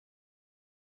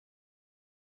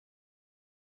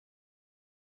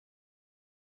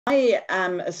I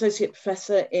am Associate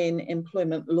Professor in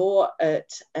Employment Law at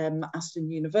Aston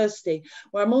University,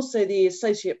 where I'm also the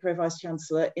Associate Pro Vice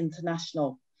Chancellor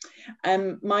International.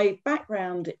 My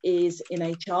background is in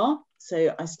HR.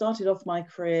 So I started off my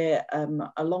career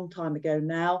a long time ago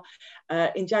now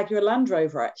in Jaguar Land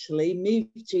Rover, actually,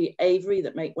 moved to Avery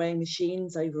that make weighing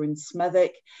machines over in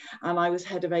Smethwick. And I was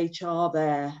head of HR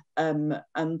there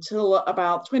until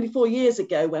about 24 years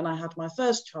ago when I had my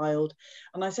first child.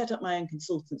 And I set up my own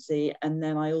consultancy. And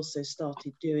then I also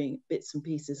started doing bits and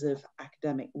pieces of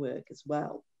academic work as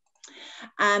well.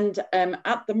 And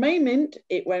at the moment,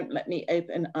 it won't let me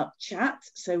open up chat.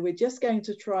 So we're just going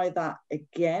to try that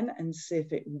again and see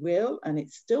if it will. And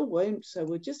it still won't. So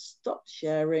we'll just stop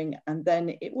sharing and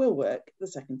then it will work the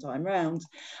second time round.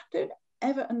 Don't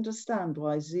ever understand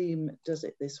why Zoom does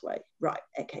it this way. Right.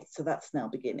 OK, so that's now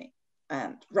beginning.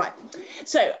 And right,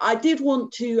 so I did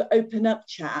want to open up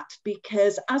chat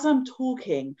because as I'm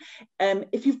talking,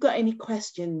 if you've got any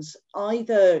questions,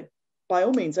 either by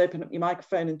all means, open up your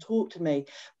microphone and talk to me,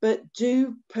 but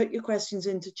do put your questions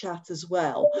into chat as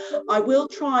well. I will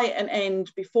try and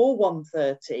end before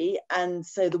 1:30, and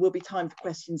so there will be time for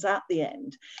questions at the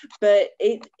end. But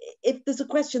if there's a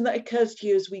question that occurs to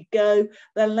you as we go,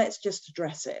 then let's just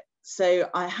address it. So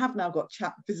I have now got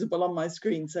chat visible on my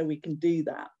screen so we can do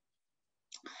that.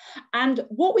 And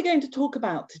what we're going to talk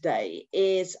about today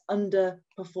is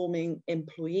underperforming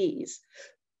employees.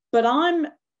 But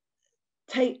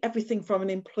take everything from an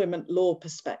employment law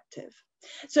perspective.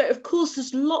 So of course,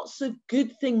 there's lots of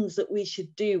good things that we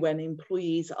should do when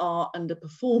employees are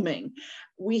underperforming.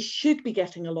 We should be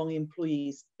getting along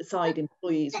employees.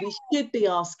 We should be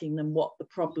asking them what the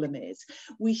problem is.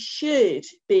 We should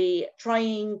be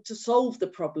trying to solve the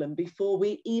problem before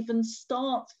we even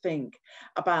start to think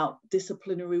about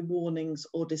disciplinary warnings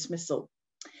or dismissal.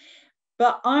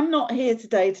 But I'm not here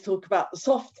today to talk about the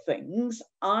soft things.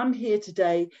 I'm here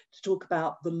today to talk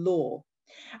about the law.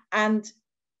 And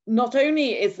not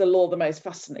only is the law the most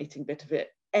fascinating bit of it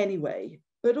anyway,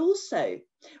 but also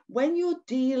when you're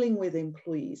dealing with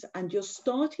employees and you're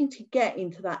starting to get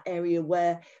into that area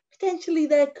where potentially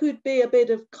there could be a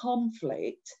bit of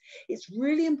conflict, it's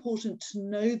really important to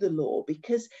know the law,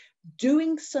 because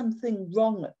doing something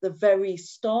wrong at the very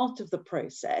start of the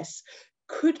process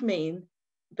could mean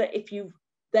that if you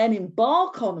then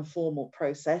embark on a formal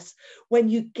process, when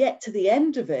you get to the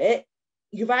end of it,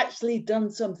 you've actually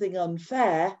done something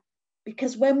unfair,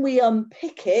 because when we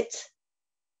unpick it,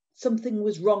 something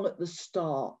was wrong at the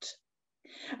start.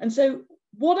 And so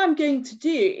what I'm going to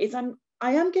do is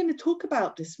I am going to talk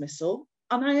about dismissal,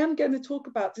 and I am going to talk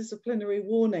about disciplinary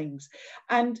warnings.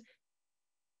 And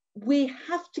we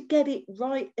have to get it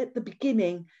right at the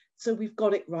beginning, so we've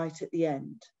got it right at the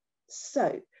end.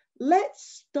 So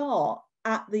let's start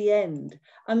at the end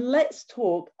and let's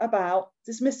talk about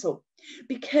dismissal,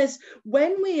 because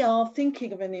when we are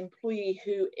thinking of an employee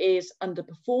who is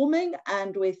underperforming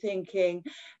and we're thinking,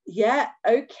 yeah,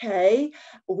 okay,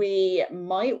 we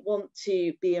might want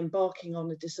to be embarking on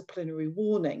a disciplinary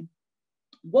warning,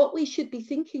 what we should be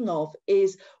thinking of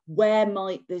is, where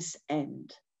might this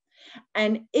end?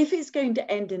 And if it's going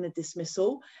to end in a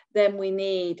dismissal, then we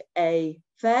need a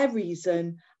fair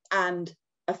reason and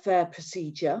a fair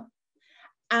procedure,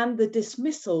 and the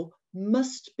dismissal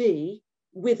must be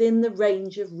within the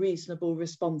range of reasonable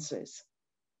responses.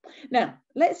 Now,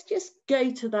 let's just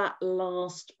go to that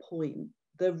last point,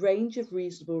 the range of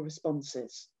reasonable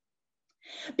responses,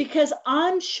 because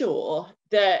I'm sure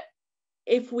that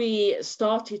if we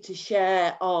started to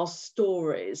share our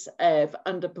stories of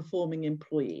underperforming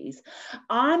employees,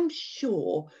 I'm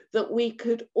sure that we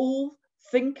could all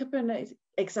think of an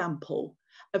example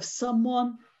of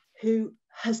someone who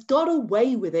has got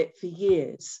away with it for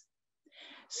years.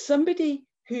 Somebody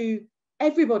who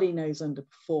everybody knows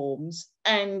underperforms,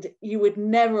 and you would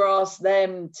never ask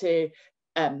them to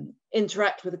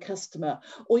interact with a customer,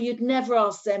 or you'd never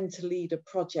ask them to lead a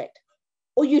project,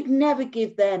 or you'd never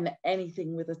give them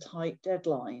anything with a tight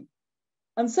deadline.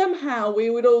 And somehow we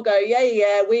would all go,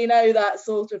 yeah, we know that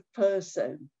sort of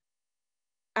person.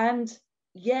 And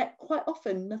yet quite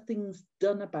often nothing's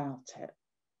done about it.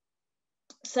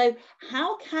 So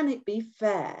how can it be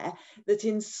fair that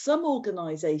in some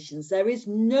organisations there is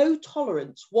no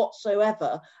tolerance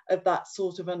whatsoever of that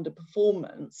sort of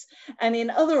underperformance, and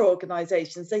in other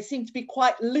organisations they seem to be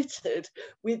quite littered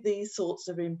with these sorts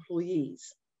of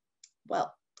employees?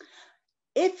 Well,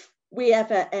 if we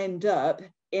ever end up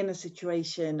in a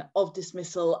situation of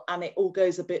dismissal and it all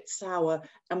goes a bit sour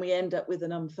and we end up with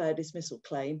an unfair dismissal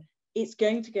claim, it's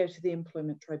going to go to the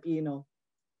Employment Tribunal.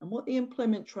 And what the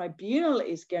Employment Tribunal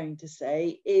is going to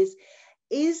say is,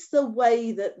 is the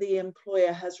way that the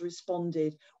employer has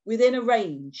responded within a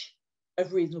range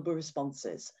of reasonable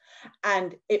responses.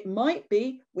 And it might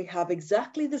be we have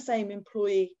exactly the same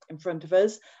employee in front of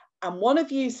us, and one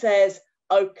of you says,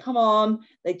 oh, come on,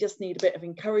 they just need a bit of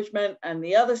encouragement, and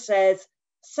the other says,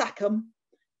 sack them.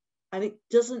 And it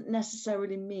doesn't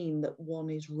necessarily mean that one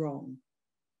is wrong.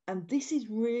 And this is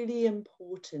really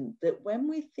important, that when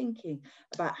we're thinking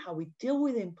about how we deal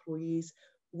with employees,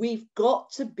 we've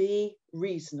got to be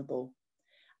reasonable.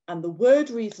 And the word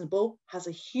reasonable has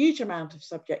a huge amount of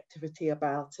subjectivity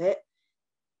about it,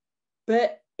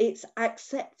 but it's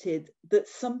accepted that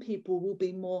some people will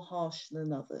be more harsh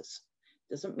than others.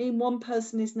 Doesn't mean one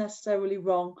person is necessarily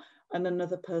wrong and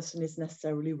another person is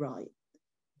necessarily right.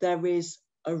 There is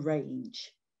a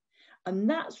range. And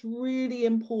that's really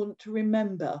important to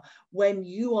remember when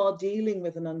you are dealing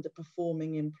with an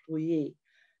underperforming employee.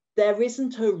 There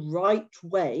isn't a right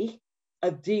way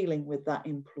of dealing with that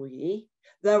employee.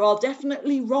 There are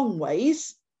definitely wrong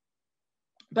ways,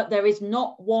 but there is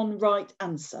not one right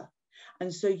answer.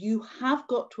 And so you have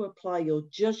got to apply your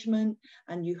judgment,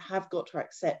 and you have got to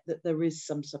accept that there is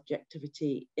some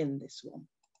subjectivity in this one.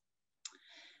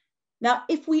 Now,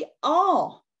 if we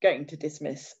are going to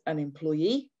dismiss an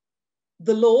employee,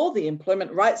 the law, the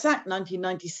Employment Rights Act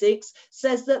 1996,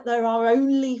 says that there are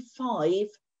only 5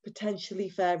 potentially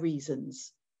fair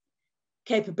reasons.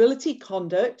 Capability,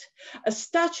 conduct, a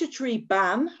statutory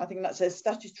ban. I think that says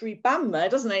statutory ban there,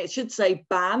 doesn't it? It should say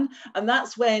ban. And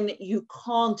that's when you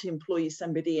can't employ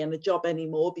somebody in a job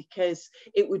anymore because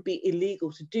it would be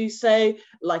illegal to do so,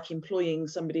 like employing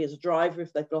somebody as a driver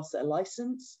if they've lost their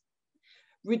license.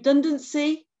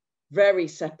 Redundancy, very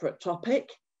separate topic,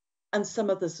 and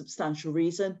some other substantial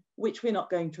reason, which we're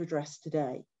not going to address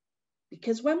today.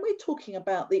 Because when we're talking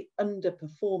about the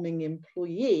underperforming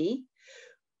employee,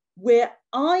 we're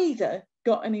either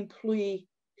got an employee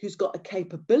who's got a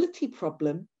capability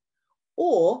problem,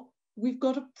 or we've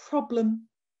got a problem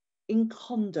in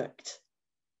conduct.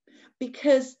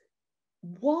 Because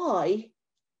why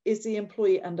is the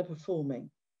employee underperforming?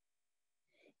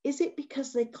 Is it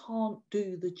because they can't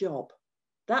do the job?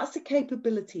 That's a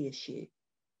capability issue.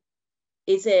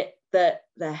 Is it that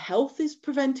their health is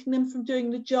preventing them from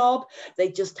doing the job? They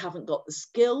just haven't got the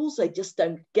skills, they just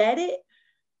don't get it,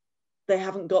 they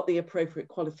haven't got the appropriate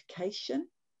qualification?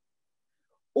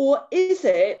 Or is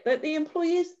it that the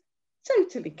employee is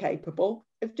totally capable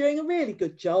of doing a really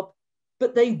good job,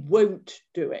 but they won't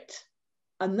do it?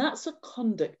 And that's a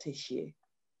conduct issue.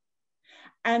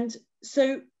 And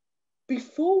so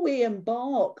before we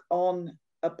embark on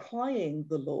applying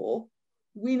the law,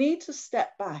 we need to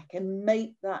step back and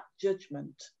make that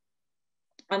judgment.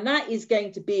 And that is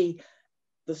going to be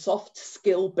the soft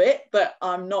skill bit that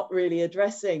I'm not really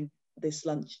addressing this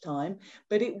lunchtime,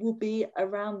 but it will be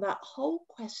around that whole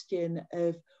question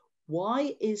of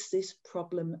why is this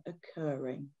problem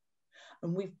occurring?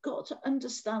 And we've got to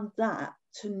understand that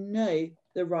to know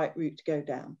the right route to go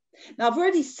down. Now, I've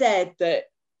already said that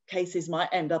cases might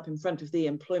end up in front of the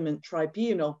Employment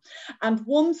Tribunal. And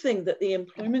one thing that the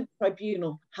Employment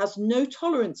Tribunal has no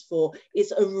tolerance for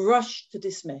is a rush to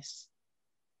dismiss.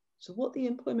 So what the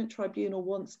Employment Tribunal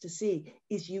wants to see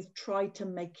is you've tried to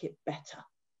make it better.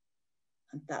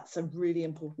 And that's a really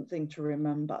important thing to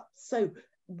remember. So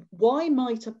why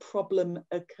might a problem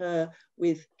occur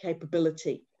with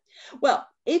capability? Well,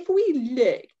 if we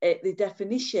look at the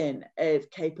definition of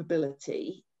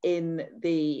capability in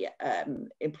the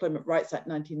Employment Rights Act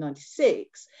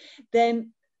 1996,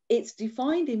 then it's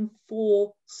defined in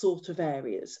 4 sort of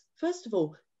areas. First of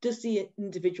all, does the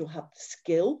individual have the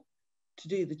skill to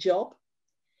do the job?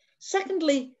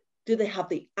 Secondly, do they have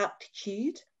the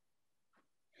aptitude?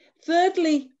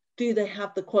 Thirdly, do they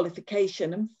have the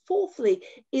qualification? And fourthly,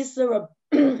 is there a,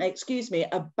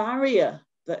 a barrier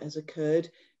that has occurred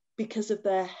because of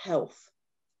their health?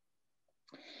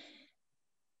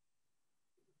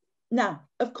 Now,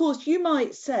 of course, you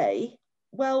might say,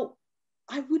 well,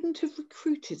 I wouldn't have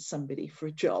recruited somebody for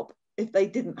a job if they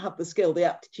didn't have the skill, the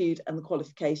aptitude and the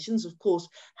qualifications. Of course,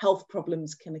 health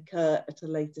problems can occur at a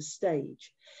later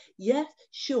stage. Yes,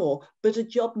 sure, but a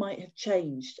job might have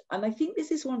changed. And I think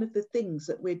this is one of the things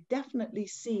that we're definitely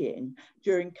seeing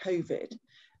during COVID.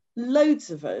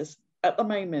 Loads of us at the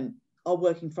moment are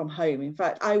working from home. In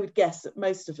fact, I would guess that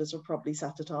most of us are probably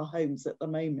sat at our homes at the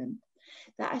moment.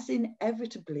 That has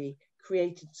inevitably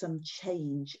created some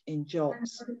change in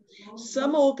jobs.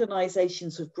 Some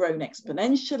organisations have grown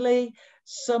exponentially,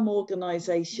 some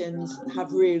organisations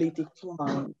have really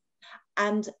declined.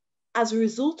 And as a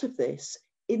result of this,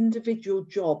 individual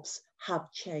jobs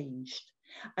have changed.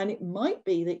 And it might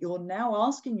be that you're now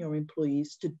asking your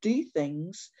employees to do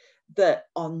things that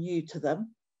are new to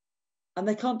them and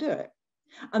they can't do it.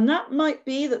 And that might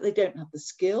be that they don't have the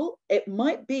skill. It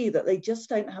might be that they just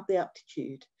don't have the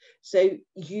aptitude. So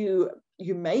you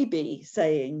may be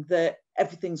saying that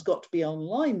everything's got to be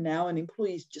online now and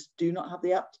employees just do not have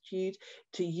the aptitude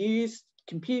to use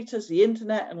computers, the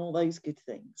internet, and all those good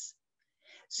things.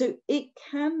 So it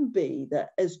can be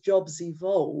that as jobs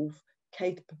evolve,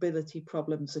 capability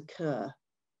problems occur.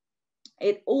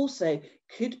 It also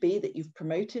could be that you've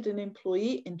promoted an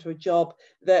employee into a job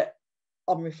that,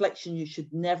 on reflection, you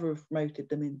should never have promoted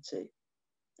them into.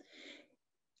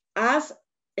 As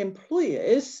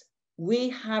employers, we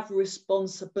have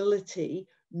responsibility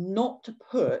not to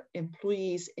put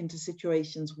employees into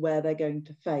situations where they're going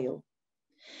to fail.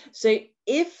 So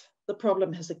if the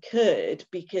problem has occurred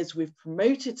because we've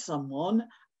promoted someone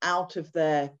out of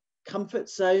their comfort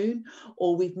zone,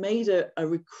 or we've made a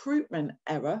recruitment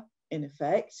error, in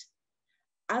effect,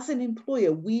 as an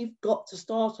employer, we've got to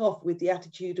start off with the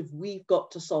attitude of we've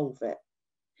got to solve it.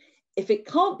 If it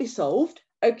can't be solved,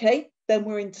 okay, then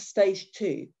we're into stage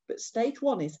 2. But stage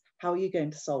 1 is, how are you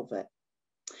going to solve it?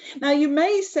 Now, you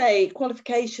may say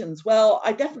qualifications. Well,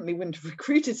 I definitely wouldn't have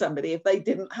recruited somebody if they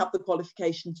didn't have the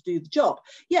qualification to do the job.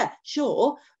 Yeah,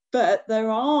 sure. But there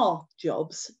are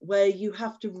jobs where you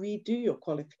have to redo your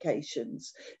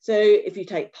qualifications. So if you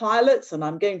take pilots, and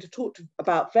I'm going to talk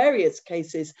about various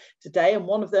cases today, and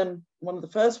one of the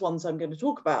first ones I'm going to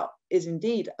talk about is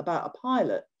indeed about a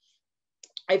pilot.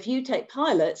 If you take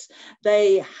pilots,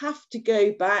 they have to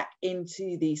go back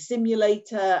into the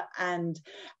simulator and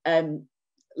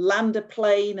land a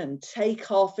plane and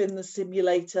take off in the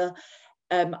simulator.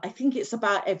 I think it's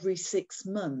about every 6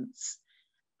 months.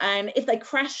 And if they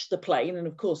crash the plane, and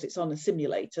of course it's on a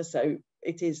simulator, so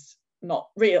it is not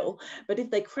real, but if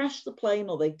they crash the plane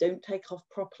or they don't take off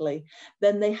properly,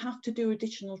 then they have to do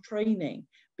additional training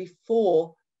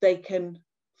before they can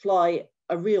fly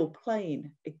a real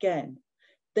plane again.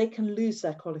 They can lose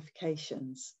their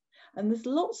qualifications. And there's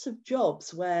lots of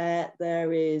jobs where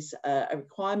there is a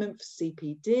requirement for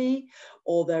CPD,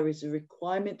 or there is a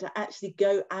requirement to actually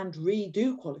go and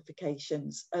redo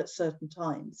qualifications at certain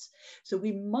times. So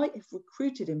we might have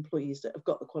recruited employees that have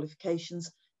got the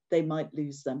qualifications, they might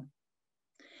lose them.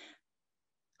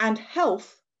 And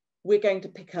health, we're going to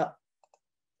pick up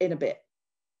in a bit,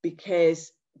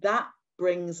 because that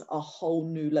brings a whole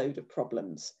new load of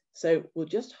problems. So we'll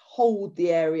just hold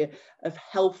the area of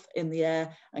health in the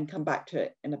air and come back to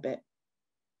it in a bit.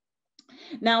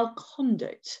 Now,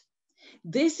 conduct.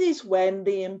 This is when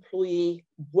the employee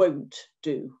won't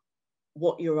do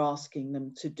what you're asking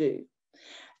them to do.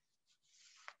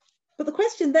 But the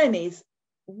question then is,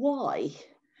 why?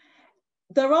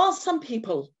 There are some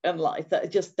people in life that are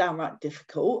just downright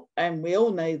difficult, and we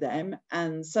all know them.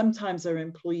 And sometimes there are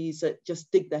employees that just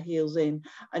dig their heels in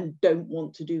and don't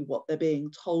want to do what they're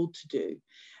being told to do.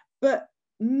 But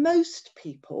most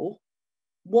people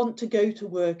want to go to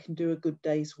work and do a good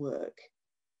day's work.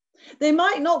 They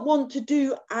might not want to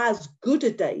do as good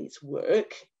a day's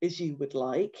work as you would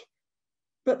like,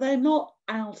 but they're not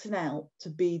out and out to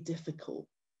be difficult.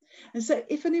 And so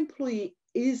if an employee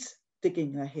is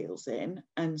digging their heels in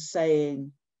and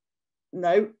saying,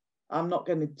 no, I'm not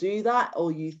going to do that,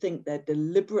 or you think they're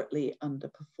deliberately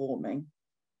underperforming,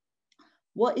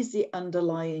 what is the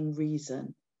underlying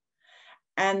reason?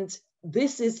 And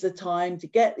this is the time to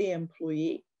get the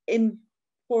employee in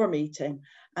for a meeting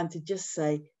and to just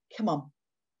say, come on,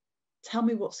 tell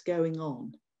me what's going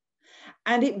on.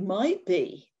 And it might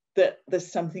be that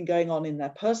there's something going on in their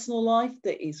personal life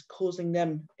that is causing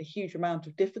them a huge amount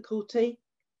of difficulty.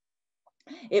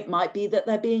 It might be that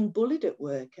they're being bullied at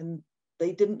work and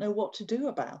they didn't know what to do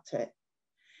about it.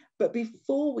 But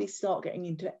before we start getting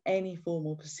into any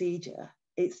formal procedure,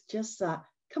 it's just that,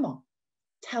 come on,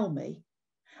 tell me.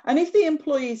 And if the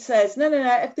employee says, no,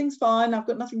 everything's fine, I've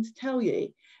got nothing to tell you,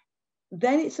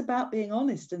 then it's about being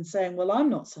honest and saying, well, I'm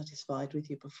not satisfied with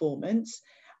your performance.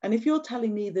 And if you're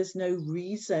telling me there's no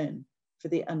reason for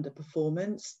the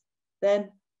underperformance,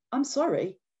 then I'm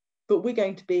sorry, but we're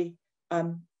going to be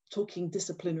talking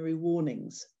disciplinary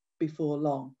warnings before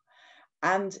long.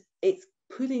 And it's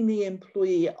putting the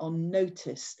employee on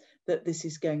notice that this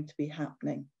is going to be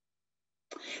happening.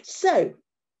 So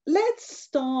let's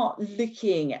start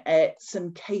looking at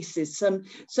some cases,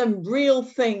 some real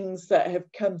things that have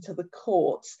come to the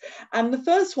courts. And the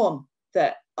first one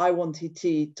that I wanted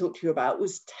to talk to you about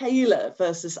was Taylor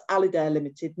versus Alidare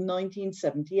Limited,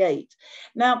 1978.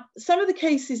 Now, some of the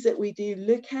cases that we do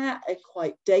look at are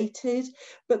quite dated,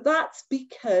 but that's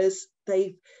because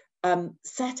they've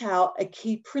set out a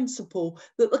key principle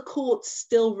that the courts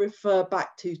still refer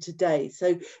back to today.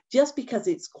 So just because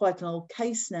it's quite an old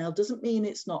case now doesn't mean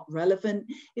it's not relevant.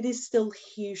 It is still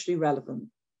hugely relevant.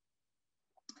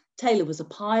 Taylor was a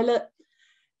pilot.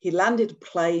 He landed a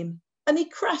plane and he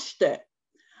crashed it.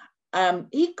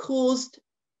 He caused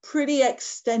pretty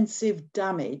extensive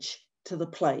damage to the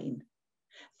plane.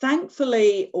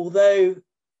 Thankfully, although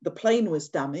the plane was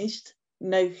damaged,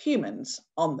 no humans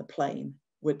on the plane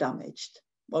were damaged.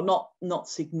 Well, not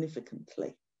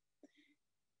significantly.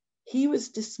 He was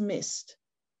dismissed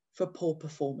for poor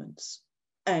performance.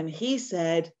 And he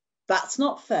said, that's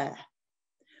not fair,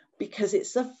 because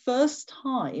it's the first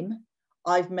time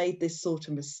I've made this sort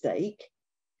of mistake,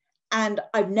 and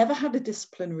I've never had a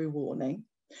disciplinary warning.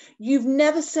 You've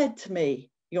never said to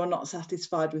me, you're not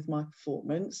satisfied with my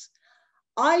performance.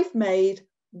 I've made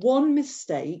one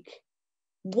mistake,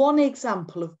 one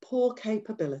example of poor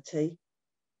capability,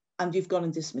 and you've gone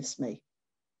and dismissed me.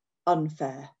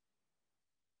 Unfair.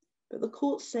 But the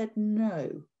court said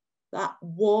no, that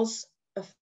was a...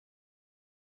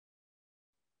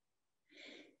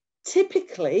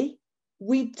 Typically,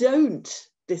 we don't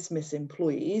dismiss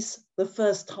employees the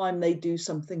first time they do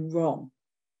something wrong,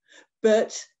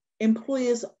 but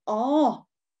employers are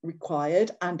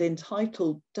required and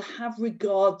entitled to have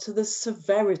regard to the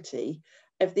severity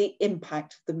of the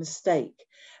impact of the mistake.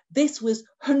 This was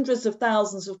hundreds of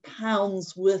thousands of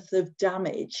pounds worth of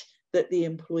damage that the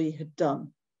employee had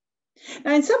done.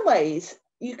 Now, in some ways,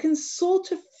 you can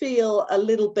sort of feel a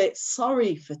little bit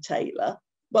sorry for Taylor.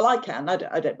 Well, I can. I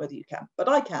don't know whether you can, but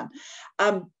I can.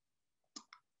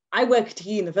 I work at a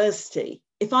university.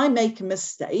 If I make a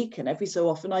mistake, and every so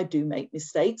often I do make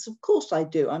mistakes, of course I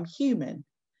do, I'm human.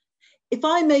 If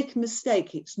I make a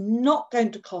mistake, it's not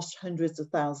going to cost hundreds of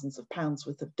thousands of pounds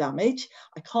worth of damage.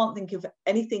 I can't think of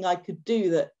anything I could do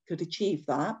that could achieve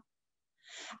that.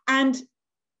 And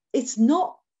it's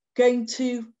not going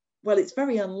to, well, it's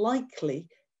very unlikely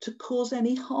to cause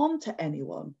any harm to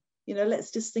anyone. You know,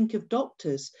 let's just think of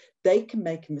doctors. They can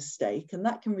make a mistake and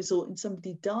that can result in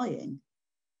somebody dying.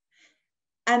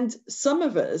 And some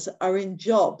of us are in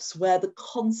jobs where the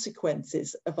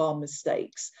consequences of our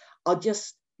mistakes are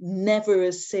just never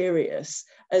as serious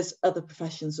as other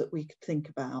professions that we could think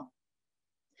about.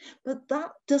 But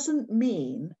that doesn't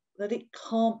mean that it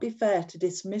can't be fair to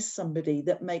dismiss somebody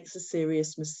that makes a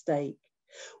serious mistake.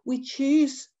 We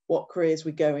choose what careers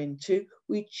we go into,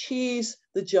 we choose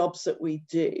the jobs that we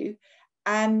do,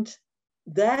 and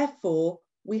therefore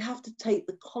we have to take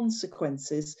the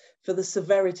consequences for the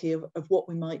severity of what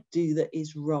we might do that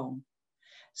is wrong.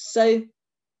 So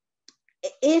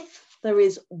if there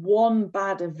is one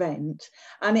bad event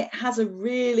and it has a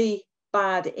really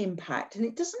bad impact, and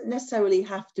it doesn't necessarily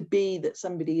have to be that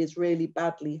somebody is really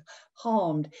badly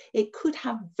harmed, it could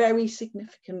have very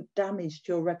significant damage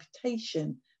to your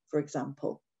reputation, for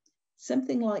example,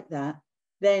 something like that,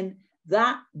 then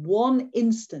that one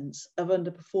instance of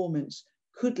underperformance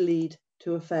could lead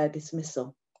to a fair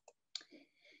dismissal.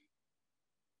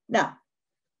 Now,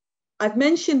 I've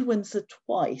mentioned once or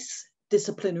twice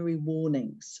disciplinary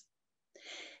warnings.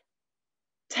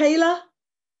 Taylor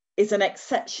is an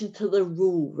exception to the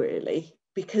rule, really,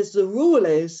 because the rule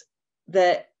is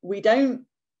that we don't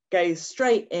go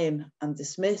straight in and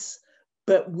dismiss,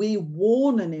 but we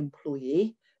warn an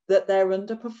employee that their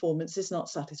underperformance is not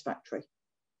satisfactory.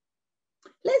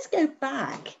 Let's go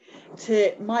back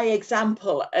to my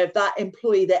example of that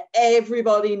employee that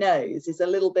everybody knows is a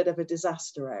little bit of a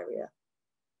disaster area.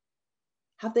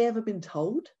 Have they ever been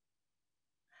told?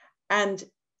 And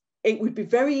it would be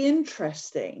very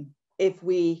interesting if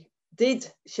we did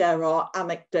share our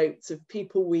anecdotes of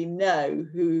people we know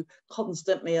who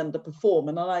constantly underperform.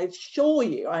 And I assure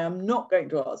you, I am not going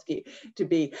to ask you to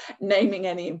be naming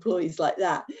any employees like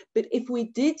that. But if we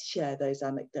did share those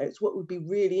anecdotes, what would be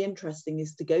really interesting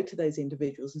is to go to those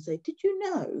individuals and say, did you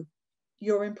know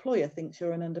your employer thinks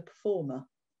you're an underperformer?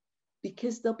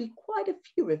 Because there'll be quite a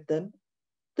few of them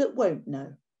that won't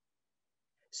know.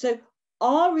 So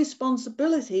our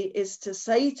responsibility is to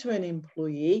say to an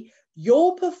employee,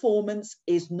 your performance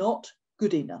is not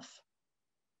good enough.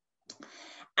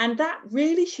 And that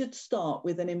really should start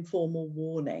with an informal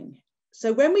warning.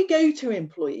 So when we go to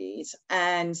employees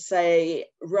and say,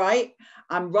 right,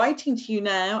 I'm writing to you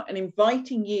now and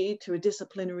inviting you to a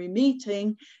disciplinary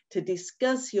meeting to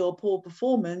discuss your poor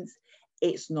performance,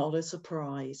 it's not a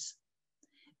surprise.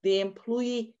 The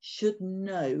employee should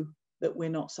know that we're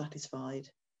not satisfied.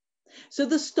 So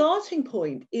the starting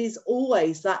point is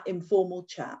always that informal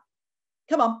chat.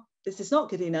 Come on, this is not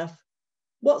good enough.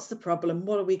 What's the problem?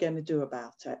 What are we going to do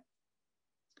about it?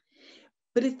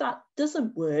 But if that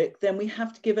doesn't work, then we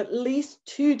have to give at least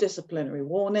 2 disciplinary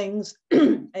warnings,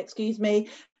 excuse me,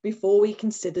 before we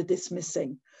consider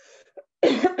dismissing.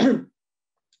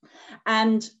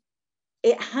 And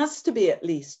it has to be at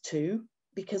least 2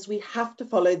 because we have to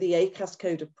follow the ACAS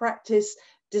Code of Practice,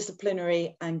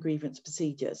 disciplinary and grievance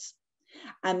procedures.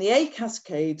 And the ACAS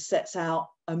Code sets out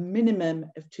a minimum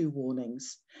of 2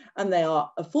 warnings, and they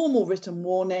are a formal written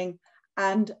warning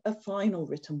and a final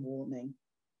written warning.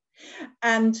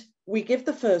 And we give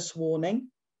the first warning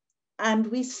and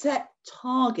we set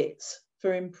targets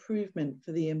for improvement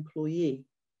for the employee.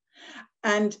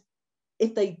 And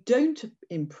if they don't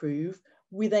improve,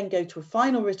 we then go to a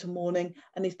final written warning.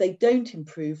 And if they don't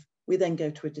improve, we then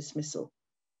go to a dismissal.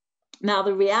 Now,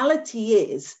 the reality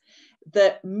is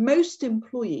that most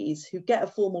employees who get a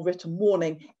formal written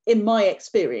warning, in my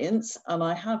experience, and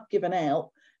I have given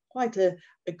out quite a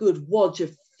good wodge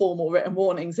of formal written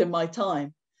warnings in my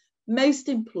time, most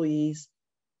employees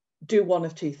do one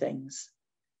of 2 things.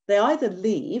 They either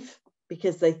leave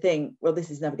because they think, well, this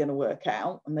is never going to work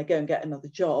out, and they go and get another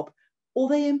job, or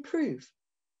they improve.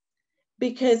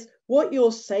 Because what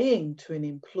you're saying to an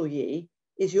employee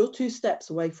is you're 2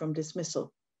 steps away from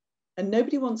dismissal, and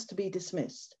nobody wants to be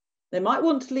dismissed. They might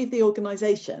want to leave the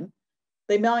organisation,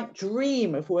 they might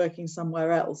dream of working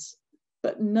somewhere else,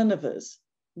 but none of us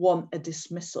want a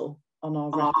dismissal on our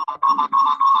record.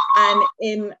 And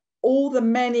in all the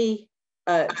many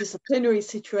disciplinary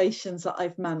situations that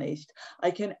I've managed,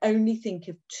 I can only think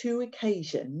of 2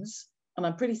 occasions, and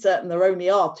I'm pretty certain there only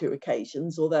are 2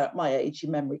 occasions, although at my age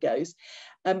your memory goes,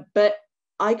 but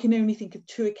I can only think of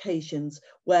 2 occasions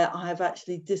where I have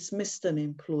actually dismissed an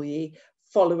employee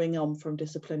following on from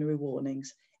disciplinary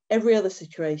warnings. Every other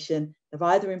situation, they've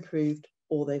either improved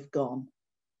or they've gone.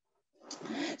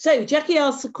 So Jackie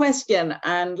asks a question,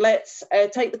 and let's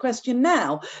take the question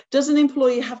now. Does an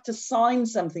employee have to sign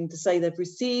something to say they've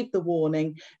received the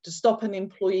warning to stop an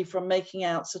employee from making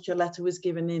out such a letter was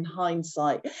given in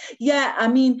hindsight? Yeah, I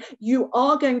mean, you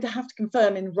are going to have to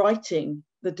confirm in writing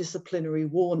the disciplinary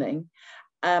warning.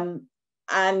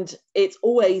 And it's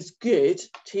always good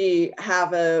to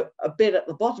have a bit at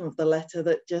the bottom of the letter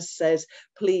that just says,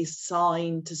 please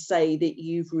sign to say that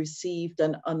you've received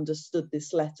and understood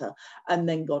this letter and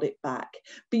then got it back.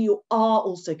 But you are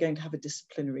also going to have a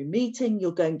disciplinary meeting.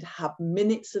 You're going to have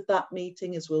minutes of that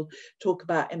meeting, as we'll talk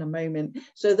about in a moment.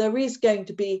 So there is going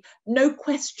to be no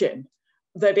question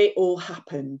that it all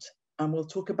happened. And we'll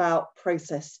talk about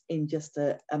process in just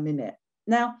a minute.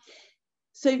 Now,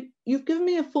 so you've given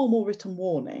me a formal written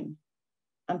warning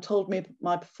and told me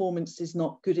my performance is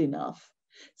not good enough.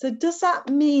 So does that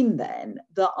mean then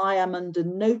that I am under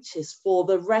notice for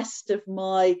the rest of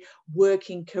my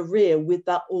working career with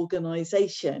that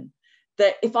organisation?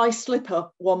 That if I slip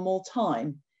up one more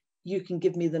time, you can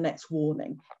give me the next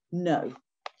warning? No.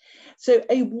 So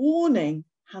a warning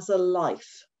has a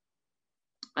life.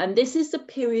 And this is the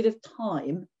period of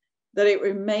time that it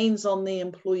remains on the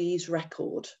employee's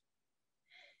record.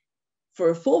 For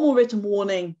a formal written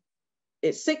warning,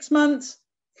 it's 6 months.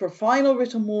 For a final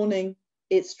written warning,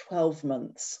 it's 12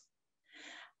 months.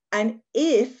 And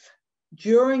if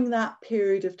during that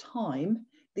period of time,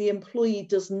 the employee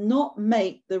does not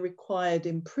make the required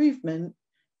improvement,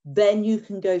 then you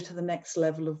can go to the next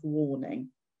level of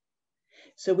warning.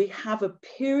 So we have a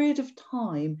period of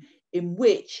time in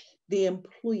which the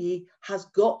employee has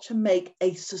got to make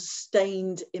a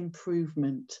sustained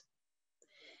improvement.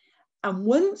 And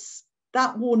once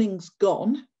that warning's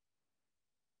gone,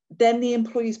 then the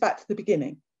employee's back to the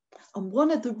beginning. And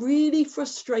one of the really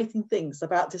frustrating things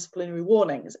about disciplinary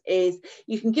warnings is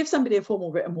you can give somebody a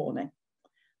formal written warning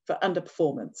for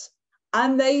underperformance,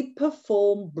 and they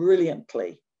perform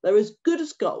brilliantly. They're as good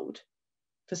as gold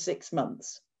for 6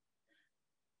 months.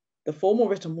 The formal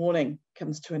written warning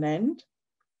comes to an end,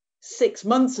 6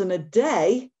 months and a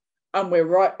day, and we're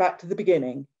right back to the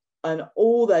beginning. And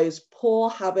all those poor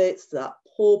habits, that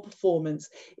poor performance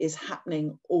is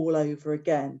happening all over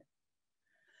again.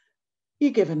 You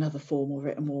give another formal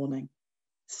written warning.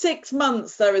 6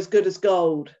 months, they're as good as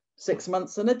gold. 6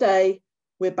 months and a day,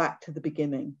 we're back to the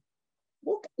beginning.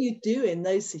 What can you do in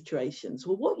those situations?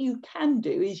 Well, what you can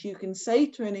do is you can say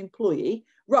to an employee,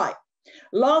 right,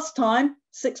 last time,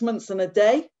 6 months and a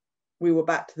day, we were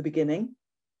back to the beginning.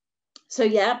 So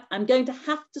yeah, I'm going to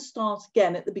have to start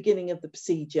again at the beginning of the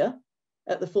procedure,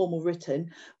 at the formal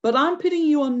written, but I'm putting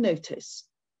you on notice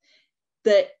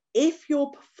that if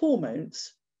your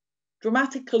performance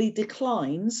dramatically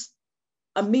declines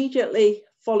immediately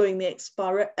following the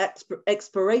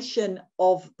expiration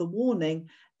of the warning,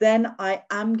 then I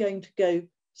am going to go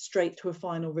straight to a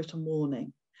final written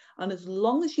warning. And as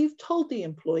long as you've told the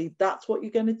employee that's what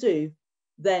you're going to do,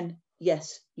 then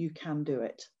yes, you can do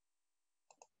it.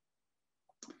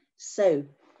 So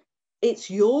it's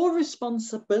your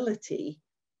responsibility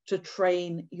to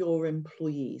train your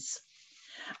employees.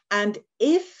 And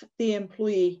if the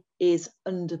employee is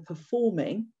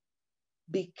underperforming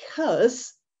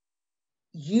because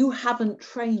you haven't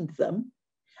trained them,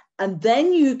 and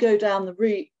then you go down the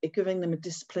route of giving them a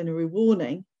disciplinary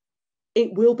warning,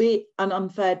 it will be an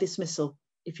unfair dismissal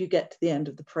if you get to the end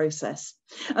of the process.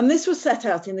 And this was set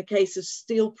out in the case of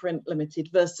Steel Print Limited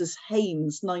versus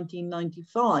Haynes,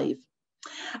 1995.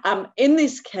 In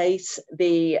this case,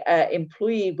 the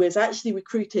employee was actually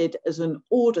recruited as an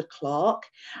order clerk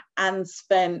and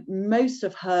spent most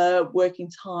of her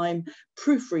working time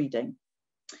proofreading.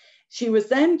 She was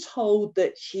then told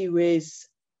that she was,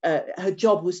 her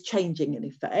job was changing in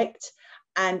effect,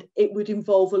 and it would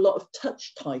involve a lot of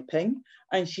touch typing,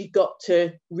 and she got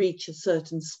to reach a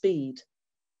certain speed.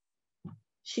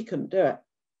 She couldn't do it.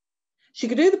 She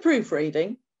could do the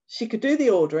proofreading, she could do the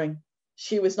ordering.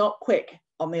 She was not quick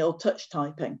on the old touch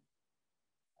typing.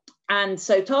 And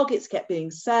so targets kept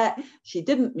being set, she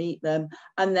didn't meet them,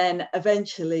 and then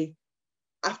eventually,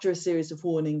 after a series of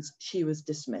warnings, she was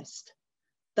dismissed.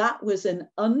 That was an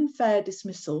unfair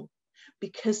dismissal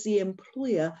because the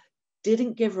employer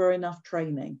didn't give her enough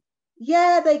training.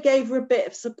 Yeah, they gave her a bit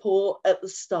of support at the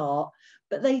start,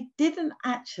 but they didn't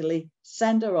actually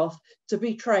send her off to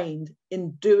be trained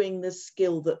in doing the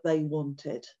skill that they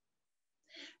wanted.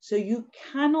 So you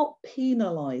cannot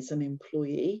penalise an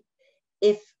employee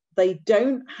if they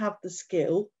don't have the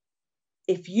skill,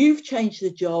 if you've changed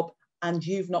the job and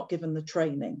you've not given the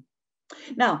training.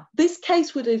 Now, this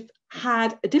case would have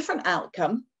had a different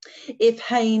outcome if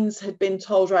Haynes had been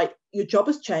told, right, your job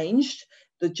has changed,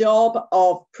 the job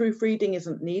of proofreading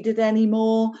isn't needed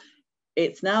anymore,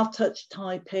 it's now touch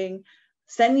typing,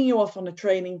 sending you off on a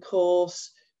training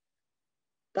course.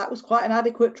 That was quite an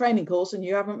adequate training course and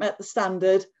you haven't met the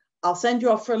standard. I'll send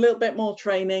you off for a little bit more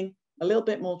training,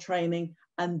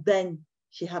 and then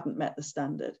she hadn't met the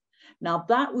standard. Now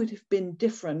that would have been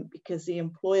different because the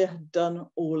employer had done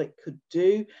all it could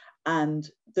do and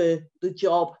the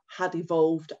job had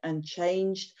evolved and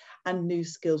changed and new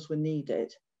skills were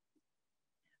needed.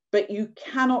 But you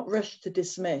cannot rush to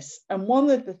dismiss. And one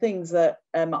of the things that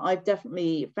I've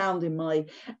definitely found in my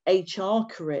HR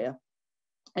career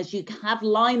is you can have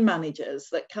line managers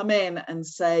that come in and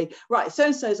say, right,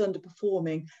 so-and-so is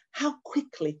underperforming, how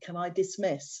quickly can I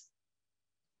dismiss?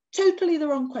 Totally the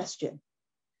wrong question.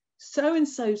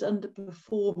 So-and-so's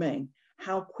underperforming,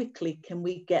 how quickly can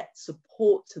we get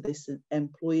support to this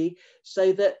employee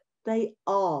so that they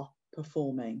are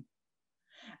performing?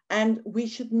 And we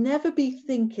should never be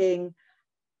thinking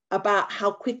about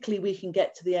how quickly we can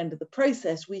get to the end of the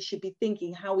process. We should be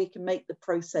thinking how we can make the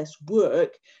process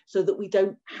work so that we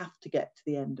don't have to get to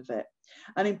the end of it.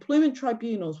 And employment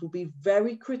tribunals will be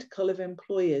very critical of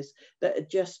employers that are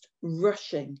just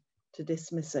rushing to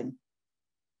dismissing.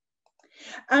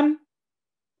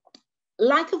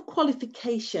 Lack of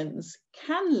qualifications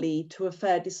can lead to a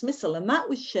fair dismissal, and that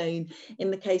was shown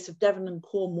in the case of Devon and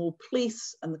Cornwall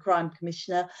Police and the Crime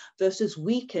Commissioner versus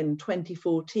Weakin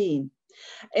 2014.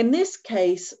 In this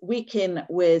case, Weakin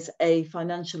was a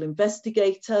financial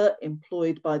investigator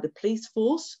employed by the police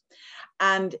force,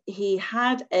 and he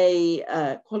had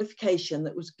a qualification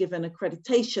that was given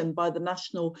accreditation by the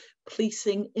National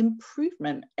Policing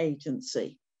Improvement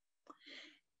Agency.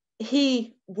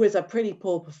 He was a pretty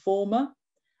poor performer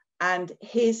and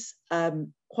his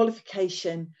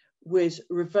qualification was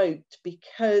revoked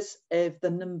because of the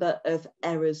number of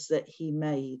errors that he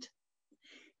made.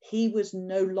 He was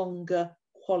no longer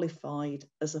qualified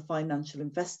as a financial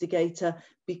investigator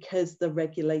because the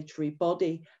regulatory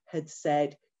body had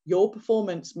said, your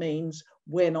performance means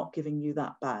we're not giving you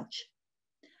that badge.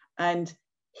 And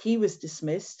he was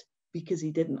dismissed because he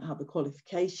didn't have the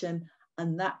qualification,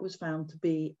 and that was found to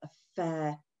be a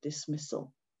fair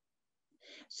dismissal.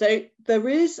 So there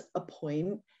is a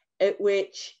point at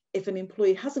which if an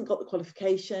employee hasn't got the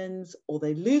qualifications or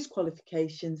they lose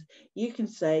qualifications, you can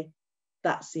say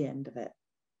that's the end of it.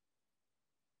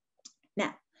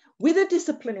 Now, with a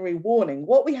disciplinary warning,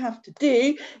 what we have to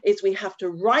do is we have to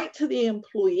write to the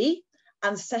employee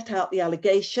and set out the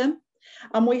allegation,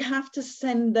 and we have to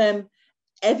send them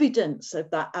evidence of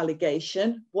that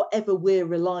allegation, whatever we're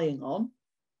relying on.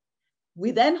 We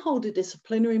then hold a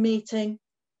disciplinary meeting.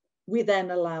 We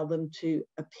then allow them to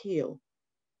appeal.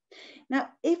 Now,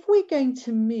 if we're going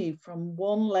to move from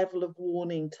one level of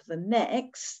warning to the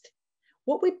next,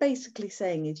 what we're basically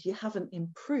saying is you haven't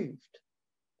improved.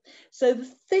 So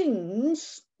the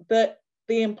things that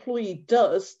the employee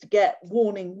does to get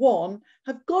warning 1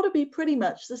 have got to be pretty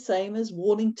much the same as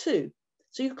warning 2.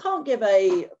 So you can't give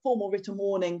a formal written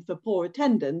warning for poor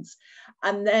attendance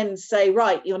and then say,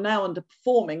 right, you're now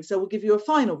underperforming, so we'll give you a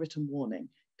final written warning,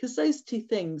 because those two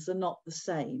things are not the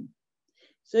same.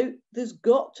 So there's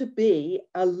got to be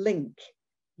a link.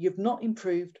 You've not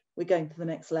improved, we're going to the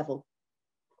next level.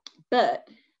 But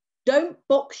don't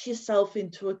box yourself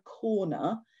into a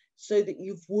corner so that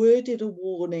you've worded a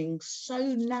warning so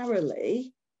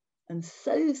narrowly and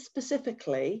so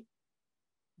specifically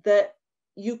that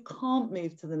you can't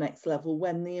move to the next level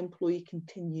when the employee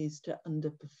continues to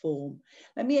underperform.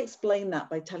 Let me explain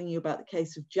that by telling you about the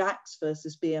case of Jax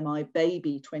versus BMI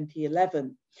Baby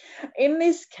 2011. In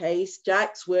this case,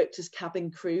 Jax worked as cabin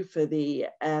crew for the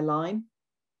airline,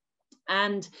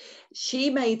 and she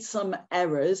made some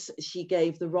errors. She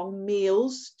gave the wrong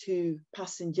meals to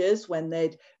passengers when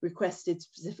they'd requested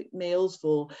specific meals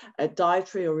for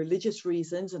dietary or religious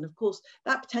reasons. And of course,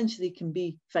 that potentially can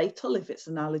be fatal if it's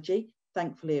an allergy.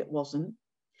 Thankfully, it wasn't.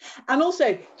 And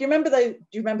also, do you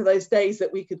remember those days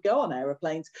that we could go on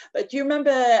aeroplanes? But do you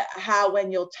remember how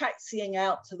when you're taxiing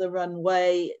out to the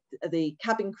runway, the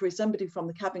cabin crew, somebody from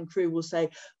the cabin crew will say,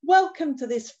 welcome to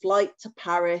this flight to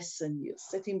Paris. And you're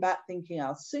sitting back thinking,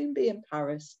 I'll soon be in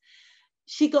Paris.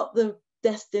 She got the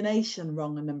destination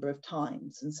wrong a number of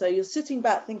times. And so you're sitting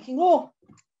back thinking, oh,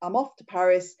 I'm off to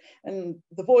Paris. And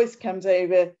the voice comes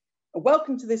over,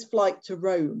 welcome to this flight to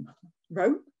Rome.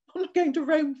 Rome? What am I going to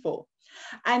Rome for?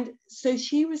 And so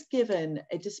she was given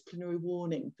a disciplinary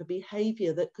warning for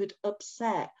behaviour that could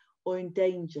upset or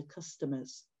endanger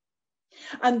customers.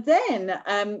 And then,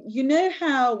 you know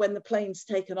how when the plane's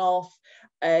taken off,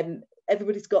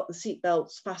 everybody's got the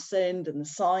seatbelts fastened and the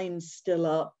sign's still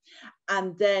up.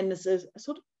 And then there's a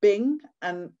sort of bing,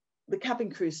 and the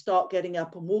cabin crew start getting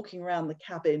up and walking around the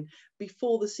cabin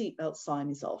before the seatbelt sign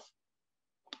is off.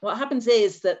 What happens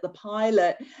is that the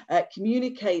pilot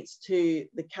communicates to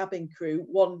the cabin crew,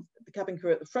 the cabin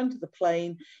crew at the front of the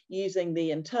plane, using the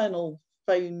internal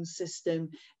phone system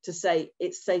to say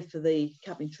it's safe for the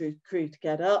cabin crew to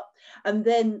get up. And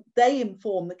then they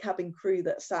inform the cabin crew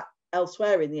that sat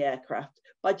elsewhere in the aircraft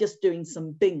by just doing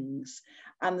some bings.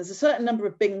 And there's a certain number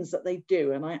of bings that they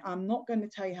do. And I'm not going to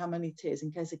tell you how many it is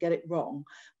in case I get it wrong,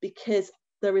 because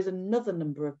there is another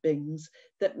number of bings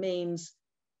that means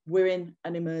we're in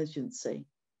an emergency.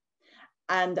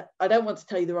 And I don't want to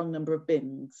tell you the wrong number of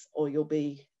bings or you'll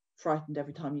be frightened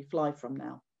every time you fly from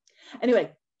now.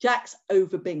 Anyway, Jax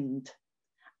over-binged.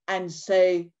 And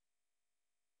so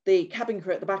the cabin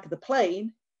crew at the back of the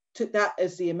plane took that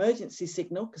as the emergency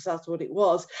signal, because that's what it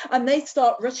was. And they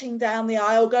start rushing down the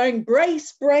aisle going,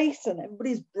 brace, brace, and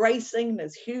everybody's bracing.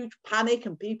 There's huge panic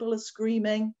and people are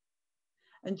screaming.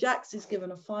 And Jax is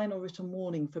given a final written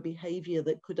warning for behaviour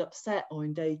that could upset or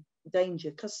endanger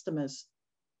customers.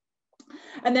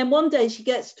 And then one day she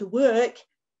gets to work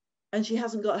and she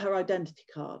hasn't got her identity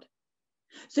card.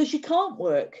 So she can't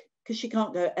work because she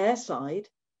can't go airside.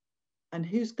 And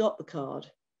who's got the card?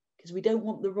 Because we don't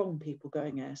want the wrong people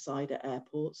going airside at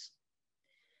airports.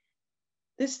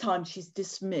 This time she's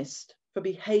dismissed for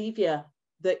behaviour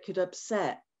that could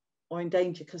upset or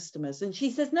endanger customers. And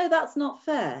she says, no, that's not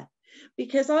fair,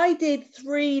 because I did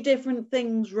 3 different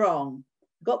things wrong.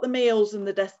 Got the meals and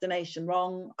the destination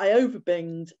wrong. I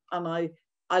over-binged and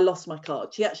I lost my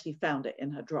card. She actually found it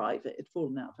in her drive. It had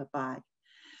fallen out of her bag.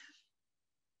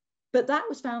 But that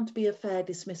was found to be a fair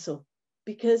dismissal,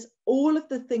 because all of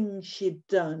the things she'd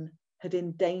done had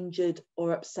endangered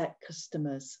or upset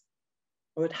customers,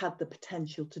 or had had the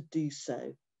potential to do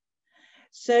so.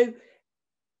 So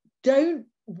don't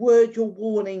word your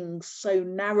warnings so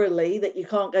narrowly that you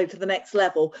can't go to the next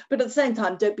level, but at the same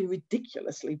time, don't be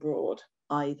ridiculously broad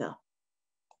either.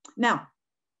 Now,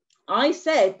 I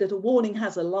said that a warning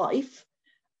has a life,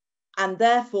 and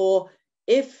therefore,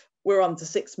 if we're on to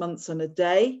 6 months and a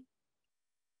day,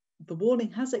 the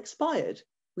warning has expired.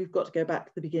 We've got to go back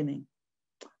to the beginning.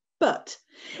 But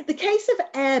the case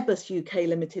of Airbus UK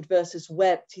Limited versus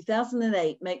Webb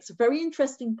 2008 makes a very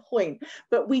interesting point,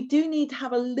 but we do need to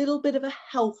have a little bit of a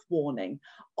health warning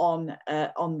on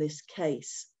this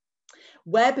case.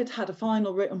 Webb had had a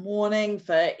final written warning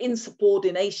for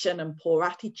insubordination and poor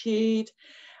attitude.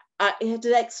 It had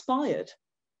expired.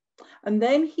 And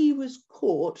then he was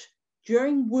caught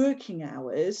during working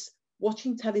hours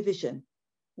watching television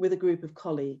with a group of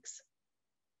colleagues.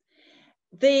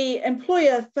 The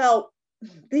employer felt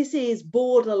this is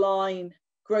borderline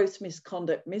gross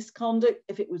misconduct.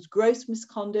 If it was gross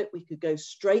misconduct, we could go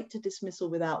straight to dismissal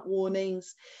without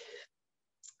warnings.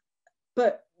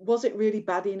 But was it really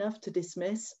bad enough to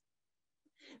dismiss?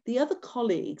 The other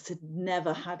colleagues had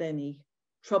never had any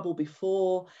trouble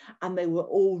before, and they were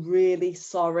all really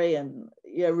sorry and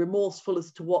remorseful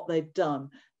as to what they'd done,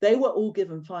 they were all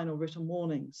given final written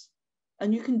warnings.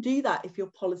 And you can do that if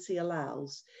your policy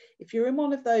allows. If you're in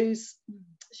one of those,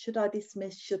 should I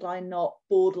dismiss, should I not,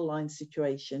 borderline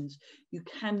situations, you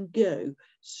can go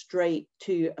straight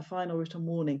to a final written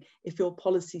warning if your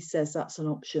policy says that's an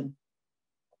option.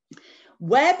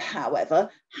 Webb, however,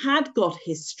 had got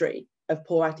history of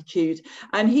poor attitude,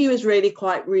 and he was really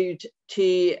quite rude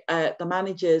to the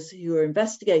managers who were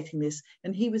investigating this,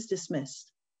 and he was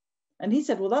dismissed. And he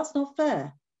said, well, that's not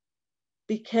fair,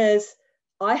 because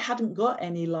I hadn't got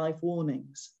any live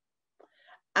warnings.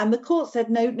 And the court said,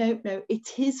 no, it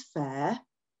is fair,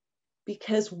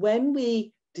 because when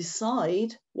we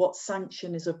decide what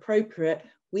sanction is appropriate,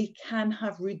 we can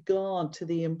have regard to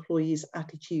the employee's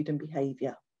attitude and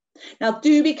behaviour. Now,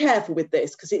 do be careful with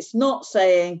this, because it's not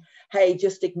saying, hey,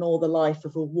 just ignore the life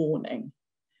of a warning.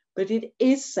 But it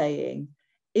is saying,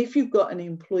 if you've got an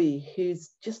employee who's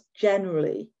just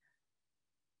generally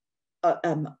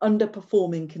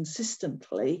underperforming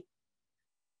consistently,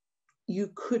 you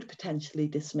could potentially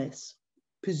dismiss,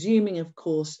 presuming, of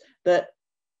course, that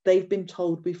they've been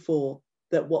told before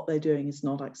that what they're doing is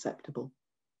not acceptable.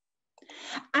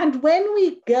 And when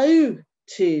we go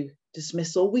to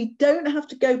dismissal, we don't have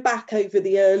to go back over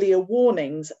the earlier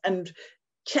warnings and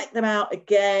check them out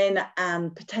again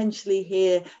and potentially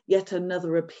hear yet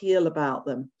another appeal about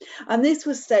them. And this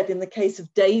was said in the case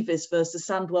of Davis versus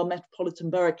Sandwell Metropolitan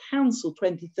Borough Council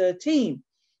 2013.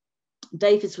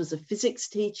 Davis was a physics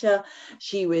teacher.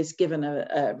 She was given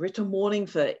a written warning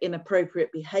for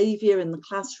inappropriate behaviour in the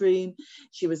classroom.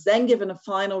 She was then given a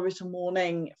final written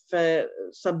warning for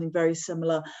something very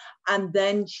similar, and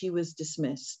then she was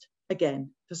dismissed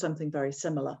again for something very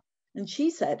similar. And she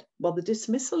said, well, the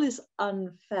dismissal is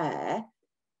unfair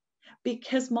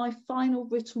because my final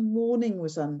written warning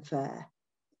was unfair.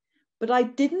 But I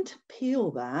didn't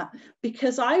appeal that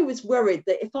because I was worried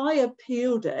that if I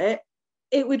appealed it,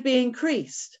 it would be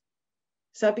increased.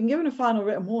 So I've been given a final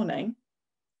written warning.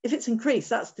 If it's increased,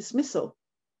 that's dismissal.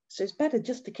 So it's better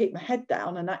just to keep my head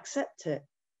down and accept it.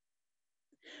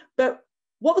 But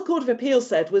what the Court of Appeal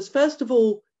said was, first of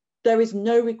all, there is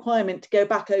no requirement to go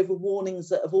back over warnings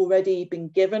that have already been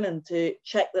given and to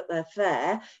check that they're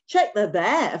fair. Check they're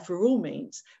there for all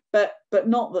means, but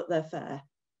not that they're fair.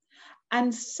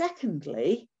 And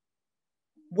secondly,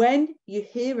 when you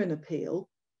hear an appeal,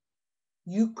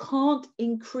 you can't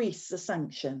increase the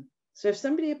sanction. So if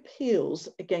somebody appeals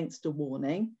against a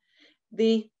warning,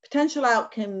 the potential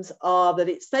outcomes are that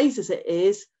it stays as it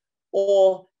is,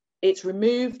 or it's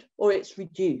removed, or it's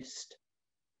reduced.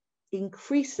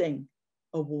 Increasing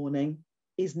a warning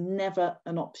is never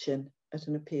an option at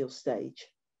an appeal stage.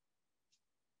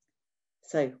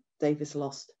 So Davis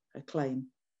lost her claim.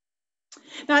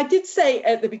 Now, I did say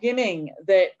at the beginning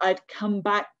that I'd come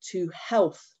back to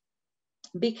health,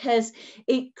 because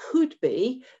it could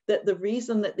be that the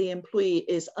reason that the employee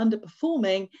is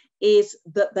underperforming is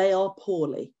that they are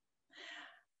poorly.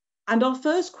 And our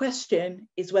first question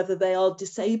is whether they are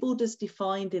disabled as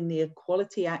defined in the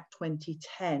Equality Act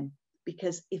 2010,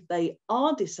 because if they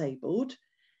are disabled,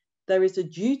 there is a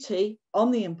duty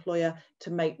on the employer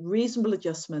to make reasonable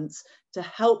adjustments to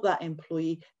help that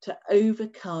employee to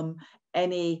overcome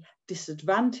any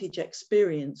disadvantage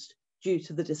experienced due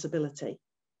to the disability.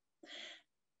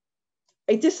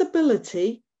 A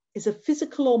disability is a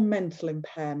physical or mental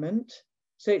impairment.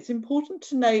 So it's important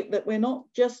to note that we're not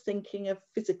just thinking of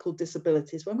physical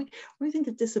disabilities. When we think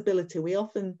of disability, we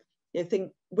often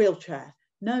think wheelchair.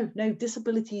 No,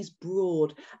 disability is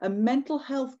broad. And mental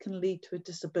health can lead to a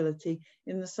disability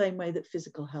in the same way that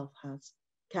physical health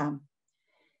can.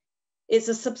 It's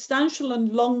a substantial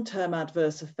and long-term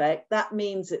adverse effect. That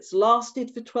means it's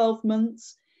lasted for 12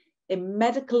 months. In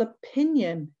medical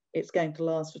opinion, it's going to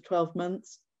last for 12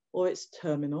 months, or it's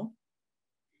terminal.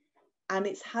 And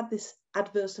it's had this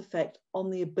adverse effect on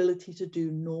the ability to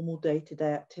do normal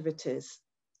day-to-day activities.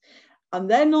 And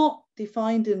they're not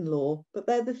defined in law, but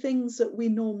they're the things that we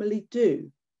normally do.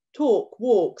 Talk,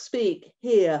 walk, speak,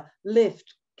 hear,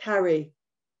 lift, carry,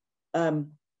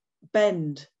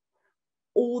 bend,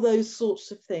 all those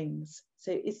sorts of things.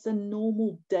 So it's the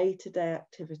normal day-to-day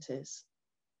activities.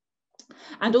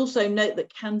 And also note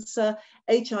that cancer,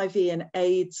 HIV and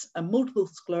AIDS and multiple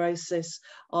sclerosis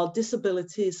are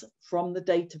disabilities from the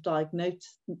date of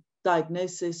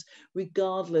diagnosis,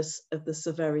 regardless of the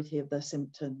severity of their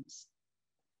symptoms.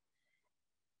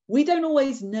 We don't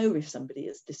always know if somebody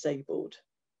is disabled.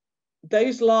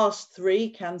 Those last three,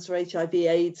 cancer, HIV,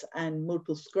 AIDS and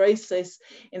multiple sclerosis,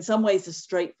 in some ways are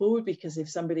straightforward, because if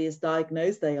somebody is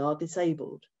diagnosed, they are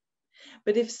disabled.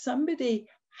 But if somebody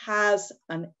has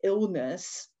an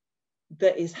illness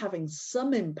that is having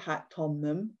some impact on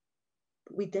them,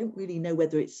 but we don't really know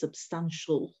whether it's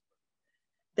substantial,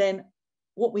 then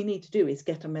what we need to do is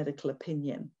get a medical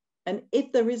opinion. And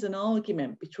if there is an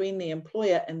argument between the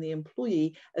employer and the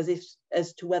employee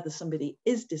as to whether somebody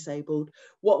is disabled,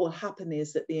 what will happen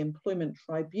is that the employment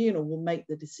tribunal will make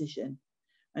the decision,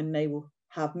 and they will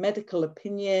have medical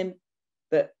opinion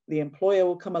that the employer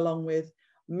will come along with,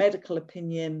 medical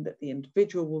opinion that the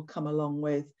individual will come along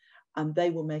with, and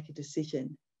they will make a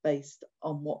decision based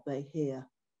on what they hear.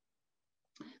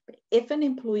 But if an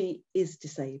employee is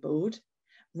disabled,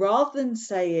 rather than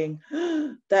saying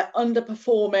they're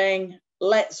underperforming,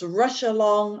 let's rush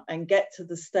along and get to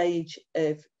the stage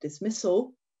of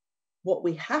dismissal, what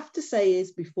we have to say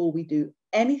is, before we do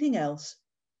anything else,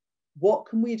 what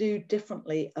can we do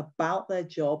differently about their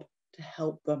job to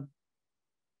help them?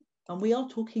 And we are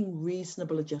talking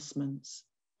reasonable adjustments.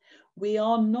 We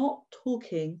are not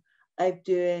talking of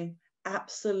doing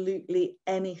absolutely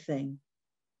anything,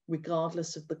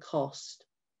 regardless of the cost.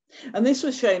 And this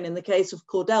was shown in the case of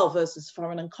Cordell versus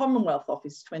Foreign and Commonwealth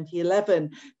Office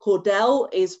 2011. Cordell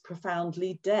is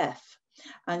profoundly deaf,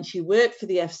 and she worked for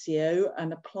the FCO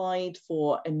and applied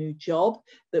for a new job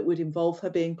that would involve her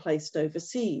being placed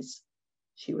overseas.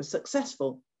 She was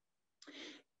successful.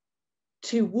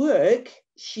 To work,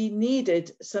 she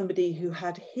needed somebody who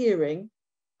had hearing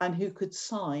and who could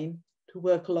sign to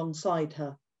work alongside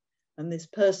her. And this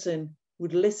person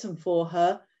would listen for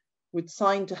her, would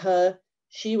sign to her,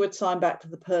 she would sign back to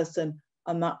the person,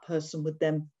 and that person would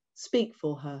then speak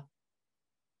for her.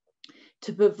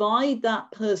 To provide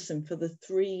that person for the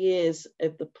 3 years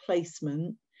of the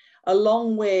placement,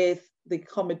 along with the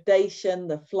accommodation,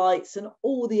 the flights, and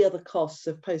all the other costs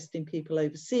of posting people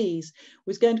overseas,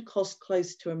 was going to cost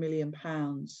close to £1 million.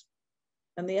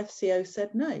 And the FCO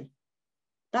said, no,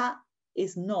 that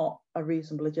is not a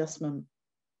reasonable adjustment.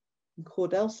 And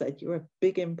Cordell said, you're a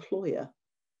big employer.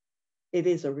 It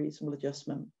is a reasonable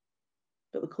adjustment.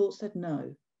 But the court said,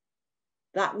 no,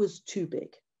 that was too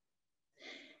big.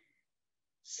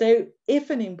 So if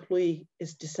an employee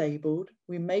is disabled,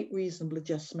 we make reasonable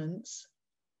adjustments.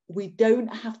 We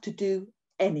don't have to do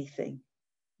anything.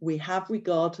 We have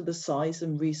regard to the size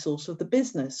and resource of the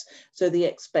business. So the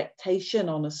expectation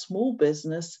on a small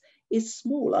business is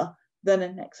smaller than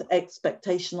an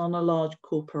expectation on a large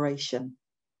corporation.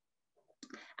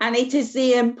 And it is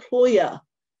the employer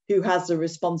who has the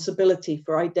responsibility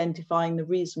for identifying the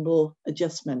reasonable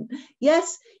adjustment.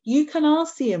 Yes, you can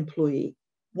ask the employee,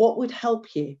 what would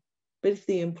help you? But if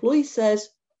the employee says,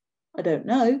 I don't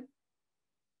know,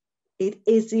 it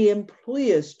is the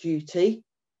employer's duty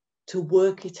to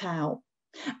work it out.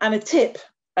 And a tip,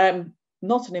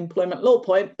 not an employment law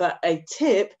point, but a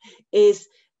tip is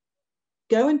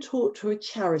go and talk to a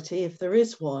charity, if there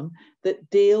is one, that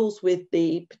deals with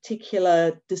the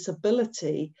particular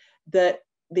disability that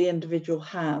the individual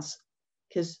has,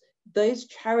 because those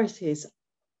charities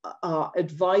are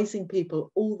advising people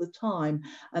all the time,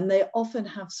 and they often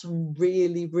have some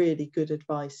really, really good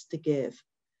advice to give.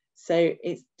 So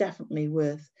it's definitely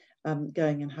worth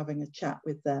going and having a chat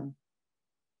with them.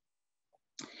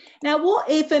 Now, what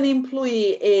if an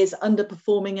employee is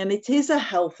underperforming and it is a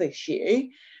health issue,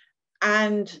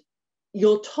 and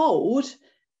you're told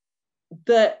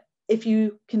that if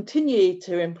you continue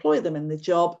to employ them in the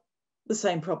job, the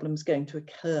same problem is going to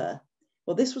occur?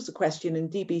 Well, this was a question in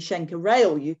DB Schenker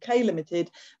Rail UK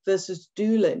Limited versus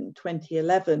Doolin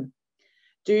 2011.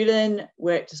 Doolin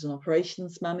worked as an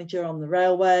operations manager on the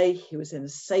railway. He was in a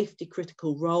safety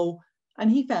critical role and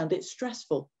he found it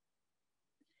stressful.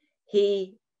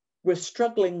 He was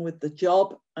struggling with the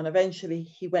job and eventually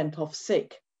he went off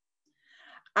sick.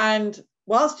 And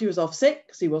whilst he was off sick,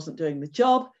 because he wasn't doing the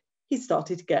job, he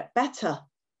started to get better.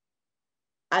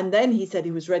 And then he said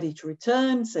he was ready to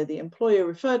return. So the employer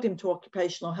referred him to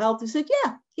occupational health. He said,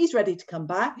 yeah, he's ready to come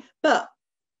back. But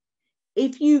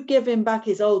if you give him back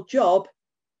his old job,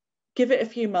 give it a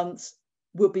few months,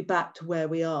 we'll be back to where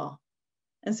we are.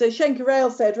 And so Schenker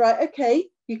Rail said, right, okay,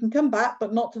 you can come back,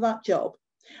 but not to that job.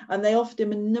 And they offered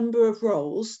him a number of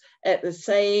roles at the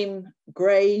same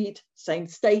grade, same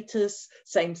status,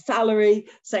 same salary,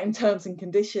 same terms and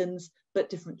conditions, but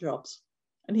different jobs.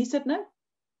 And he said, no,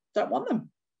 don't want them.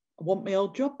 I want my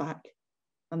old job back.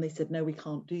 And they said, no, we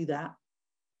can't do that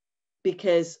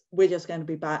because we're just going to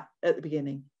be back at the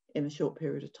beginning in a short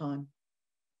period of time.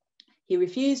 He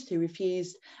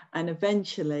refused, and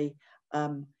eventually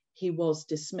he was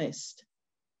dismissed.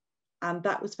 And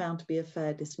that was found to be a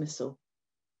fair dismissal.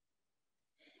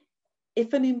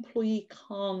 If an employee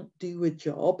can't do a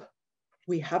job,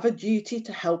 we have a duty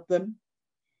to help them.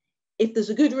 if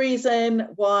there's a good reason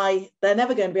why they're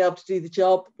never going to be able to do the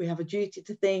job, we have a duty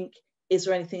to think, is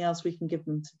there anything else we can give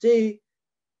them to do?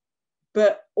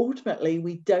 But ultimately,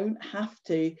 we don't have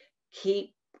to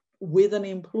keep with an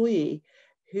employee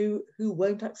who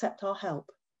won't accept our help.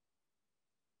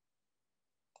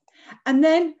 And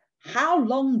then, how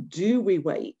long do we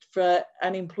wait for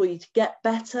an employee to get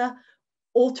better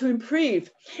or to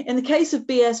improve? In the case of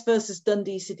BS versus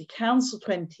Dundee City Council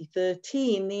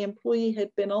 2013, the employee had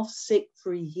been off sick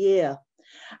for a year,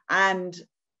 and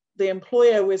the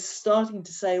employer was starting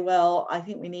to say, well, I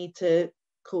think we need to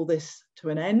call this to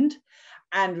an end,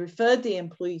 and referred the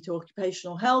employee to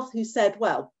occupational health, who said,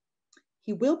 well,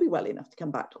 he will be well enough to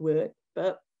come back to work,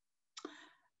 but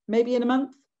maybe in a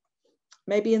month,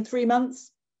 maybe in 3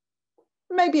 months,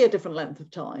 maybe a different length of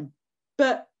time.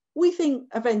 But we think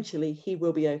eventually he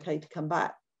will be okay to come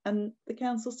back. And the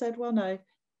council said, well, no,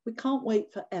 we can't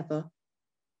wait forever,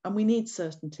 and we need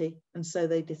certainty. And so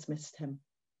they dismissed him.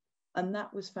 And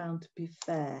that was found to be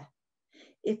fair.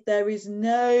 If there is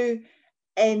no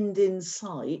end in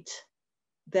sight,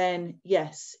 then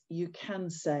yes, you can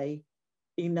say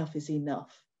enough is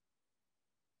enough.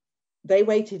 They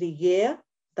waited a year.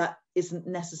 That isn't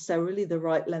necessarily the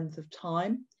right length of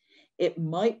time. It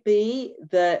might be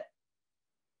that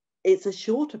it's a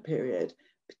shorter period,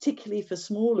 particularly for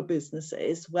smaller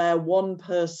businesses where one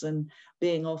person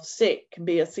being off sick can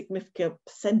be a significant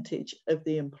percentage of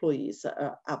the employees that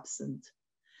are absent.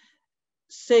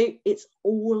 So it's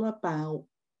all about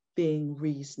being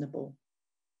reasonable.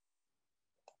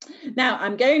 Now,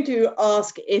 I'm going to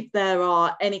ask if there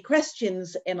are any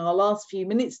questions in our last few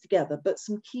minutes together, but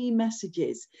some key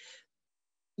messages.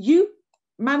 You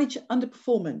manage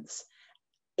underperformance.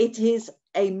 It is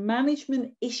a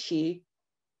management issue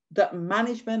that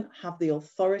management have the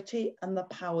authority and the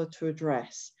power to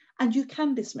address. And you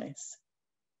can dismiss,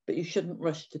 but you shouldn't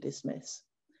rush to dismiss.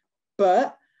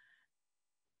 But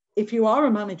if you are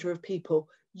a manager of people,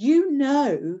 you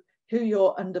know who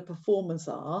your underperformers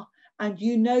are, and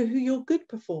you know who your good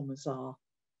performers are.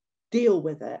 Deal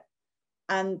with it.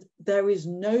 And there is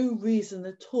no reason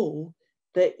at all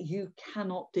that you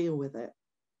cannot deal with it.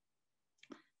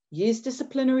 Use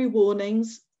disciplinary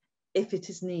warnings if it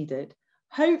is needed.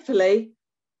 Hopefully,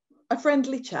 a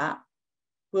friendly chat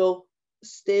will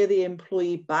steer the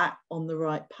employee back on the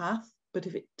right path. But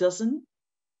if it doesn't,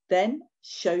 then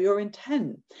show your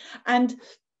intent. And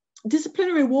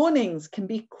disciplinary warnings can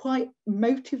be quite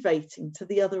motivating to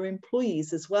the other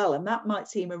employees as well. And that might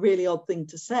seem a really odd thing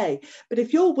to say, but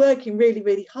if you're working really,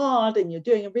 really hard and you're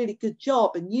doing a really good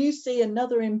job and you see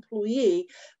another employee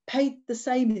paid the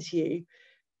same as you,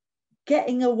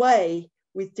 getting away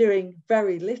with doing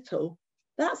very little,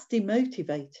 that's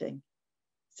demotivating.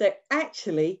 So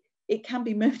actually, it can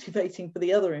be motivating for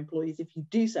the other employees if you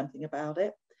do something about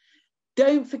it.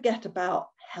 Don't forget about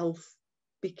health,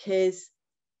 because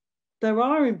there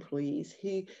are employees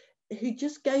who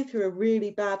just go through a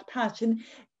really bad patch, and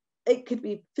it could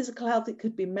be physical health, it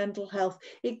could be mental health,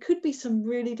 it could be some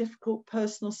really difficult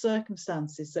personal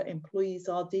circumstances that employees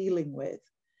are dealing with.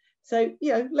 So,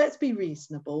 you know, let's be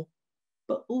reasonable,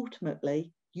 but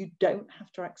ultimately you don't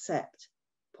have to accept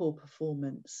poor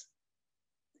performance.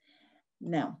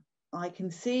 Now, I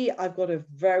can see I've got a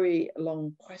very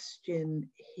long question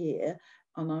here,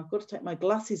 and I've got to take my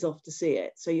glasses off to see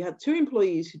it. So you had 2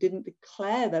 employees who didn't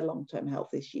declare their long-term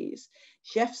health issues.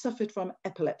 Chef suffered from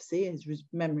epilepsy and his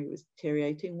memory was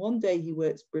deteriorating. One day he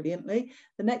works brilliantly.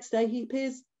 The next day he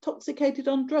appears intoxicated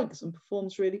on drugs and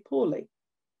performs really poorly.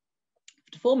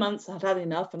 After 4 months, I'd had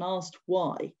enough and asked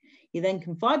why. He then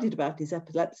confided about his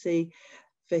epilepsy.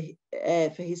 For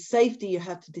his safety, you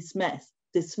had to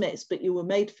dismiss, but you were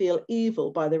made to feel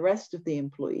evil by the rest of the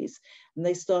employees, and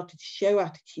they started to show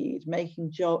attitude,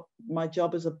 making my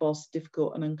job as a boss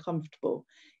difficult and uncomfortable.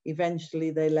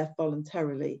 Eventually they left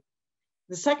voluntarily.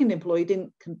 The second employee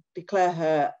didn't declare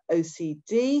her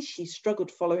OCD. She struggled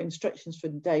to follow instructions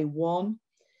from day 1.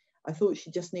 I thought she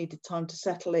just needed time to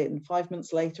settle in. 5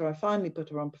 months later, I finally put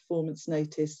her on performance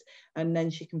notice, and then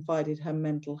she confided her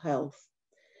mental health.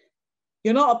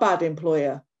 You're not a bad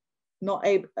employer.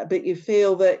 But you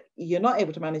feel that you're not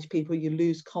able to manage people, you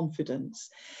lose confidence.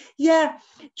 Yeah,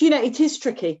 do you know, it is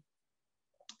tricky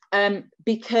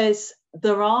because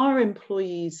there are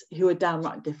employees who are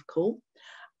downright difficult,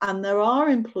 and there are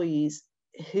employees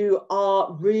who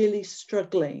are really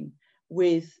struggling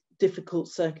with difficult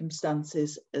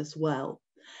circumstances as well.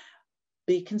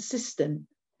 Be consistent,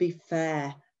 be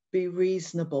fair, be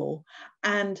reasonable,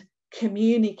 and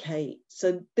communicate.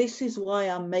 So this is why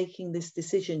I'm making this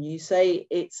decision. You say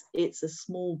it's a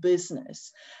small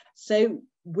business. So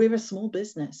we're a small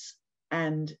business.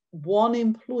 and one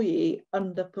employee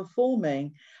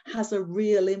underperforming has a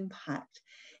real impact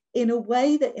in a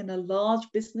way that in a large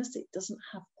business, it doesn't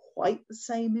have quite the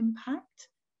same impact.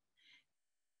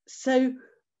 So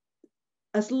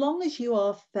as long as you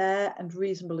are fair and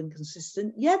reasonable and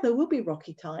consistent, yeah, there will be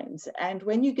rocky times. And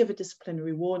when you give a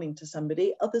disciplinary warning to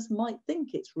somebody, others might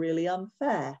think it's really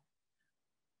unfair.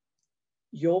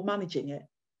 You're managing it.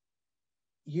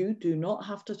 You do not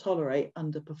have to tolerate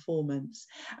underperformance.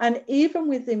 And even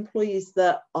with employees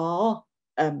that are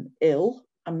ill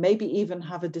and maybe even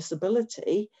have a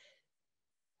disability,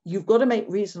 you've got to make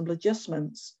reasonable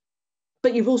adjustments,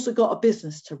 but you've also got a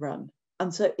business to run.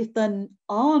 And so if there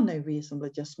are no reasonable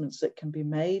adjustments that can be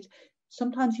made,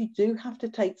 sometimes you do have to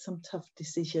take some tough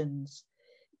decisions,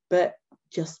 but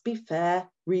just be fair,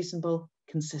 reasonable,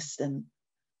 consistent.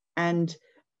 And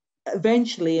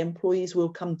eventually employees will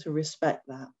come to respect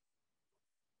that.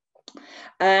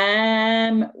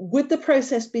 Would the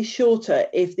process be shorter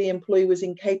if the employee was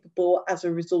incapable as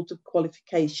a result of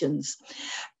qualifications?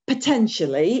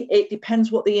 Potentially. It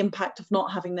depends what the impact of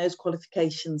not having those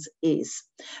qualifications is.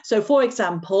 So for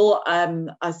example,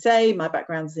 I say my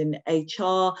background's in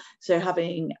HR, so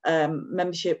having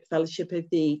membership, fellowship of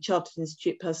the Chartered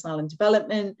Institute of Personnel and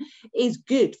Development is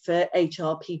good for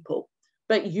HR people,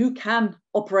 but you can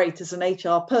operate as an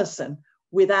HR person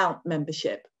without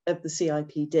membership of the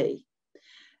CIPD.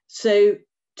 So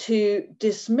to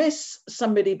dismiss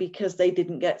somebody because they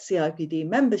didn't get CIPD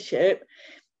membership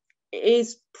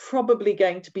is probably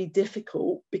going to be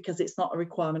difficult because it's not a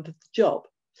requirement of the job.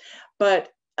 But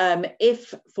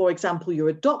if, for example, you're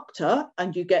a doctor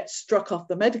and you get struck off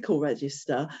the medical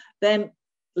register, then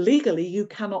legally you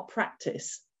cannot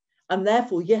practice. And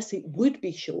therefore, yes, it would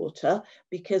be shorter,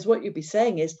 because what you'd be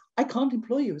saying is, I can't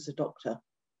employ you as a doctor.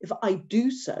 If I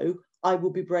do so, I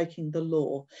will be breaking the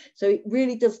law. So it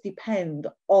really does depend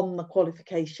on the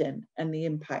qualification and the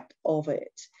impact of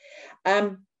it.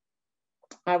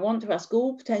 I want to ask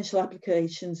all potential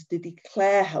applications to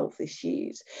declare health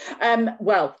issues.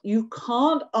 Well, you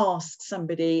can't ask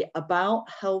somebody about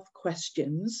health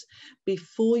questions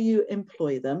before you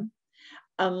employ them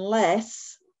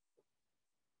unless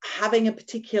having a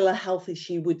particular health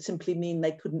issue would simply mean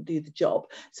they couldn't do the job.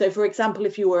 So for example,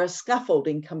 if you were a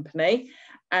scaffolding company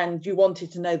and you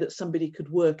wanted to know that somebody could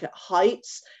work at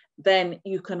heights, then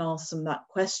you can ask them that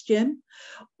question.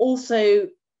 Also,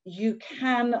 you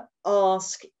can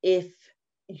ask if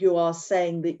you are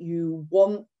saying that you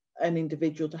want an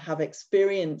individual to have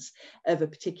experience of a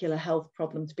particular health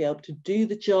problem to be able to do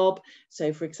the job.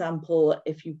 So for example,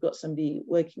 if you've got somebody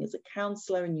working as a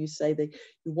counsellor and you say that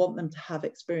you want them to have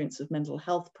experience of mental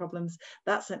health problems,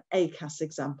 that's an ACAS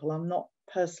example. I'm not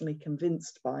personally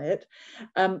convinced by it.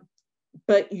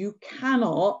 But you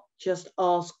cannot just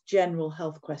ask general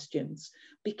health questions,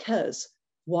 because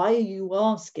why are you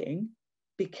asking?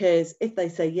 Because if they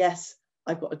say, yes,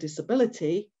 I've got a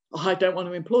disability, I don't want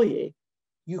to employ you.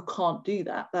 You can't do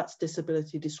that. That's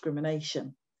disability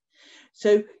discrimination.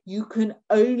 So you can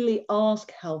only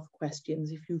ask health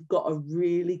questions if you've got a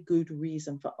really good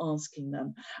reason for asking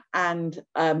them. And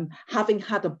having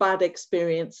had a bad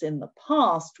experience in the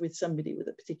past with somebody with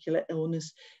a particular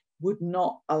illness would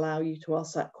not allow you to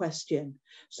ask that question.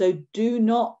 So do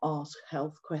not ask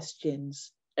health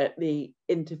questions at the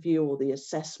interview or the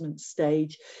assessment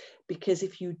stage, because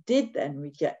if you did then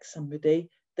reject somebody,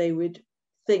 they would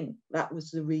think that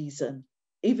was the reason,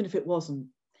 even if it wasn't.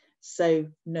 So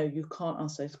no, you can't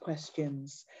ask those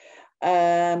questions.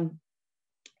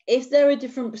 Is there a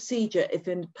different procedure if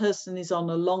a person is on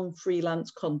a long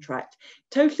freelance contract?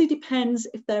 Totally depends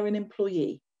if they're an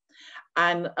employee.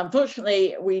 And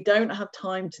unfortunately, we don't have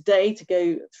time today to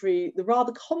go through the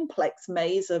rather complex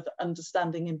maze of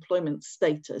understanding employment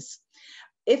status.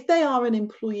 If they are an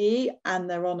employee and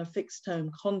they're on a fixed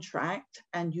term contract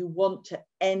and you want to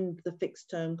end the fixed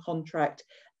term contract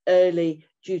early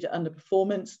due to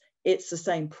underperformance, it's the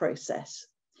same process.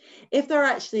 If they're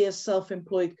actually a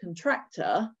self-employed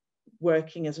contractor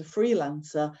working as a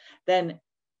freelancer, then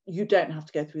you don't have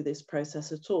to go through this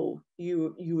process at all.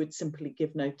 You would simply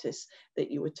give notice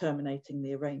that you were terminating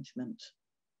the arrangement.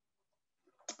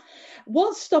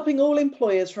 What's stopping all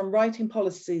employers from writing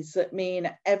policies that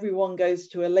mean everyone goes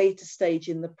to a later stage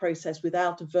in the process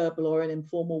without a verbal or an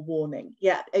informal warning?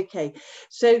 Yeah, okay.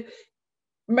 So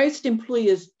most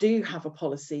employers do have a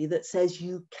policy that says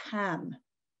you can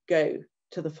go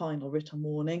to the final written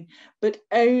warning, but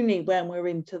only when we're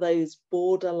into those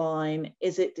borderline,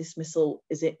 is it dismissal,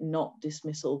 is it not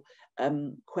dismissal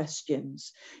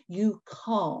questions. You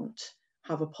can't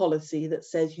have a policy that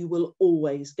says you will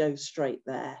always go straight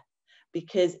there,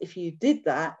 because if you did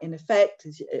that, in effect,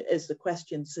 as the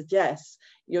question suggests,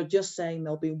 you're just saying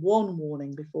there'll be one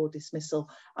warning before dismissal,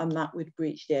 and that would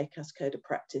breach the ACAS Code of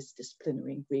Practice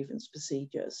disciplinary and grievance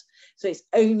procedures. So it's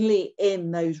only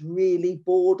in those really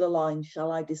borderline,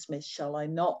 shall I dismiss, shall I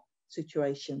not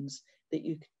situations that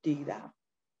you could do that.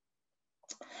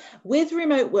 With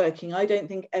remote working, I don't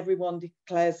think everyone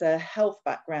declares their health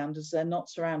background, as they're not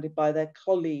surrounded by their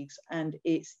colleagues and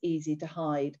it's easy to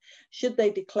hide. Should they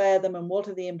declare them, and what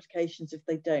are the implications if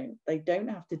they don't? They don't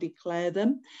have to declare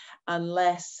them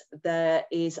unless there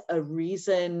is a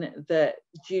reason that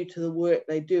due to the work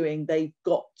they're doing, they've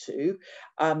got to,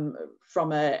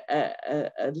 from a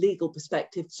legal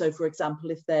perspective. So for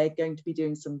example, if they're going to be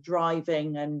doing some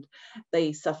driving and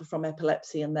they suffer from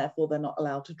epilepsy and therefore they're not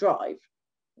allowed to drive.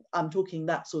 I'm talking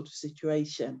that sort of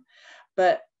situation.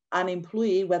 But an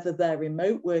employee, whether they're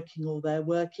remote working or they're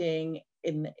working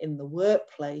in the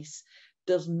workplace,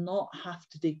 does not have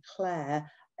to declare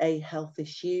a health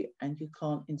issue, and you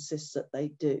can't insist that they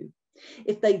do.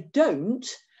 If they don't,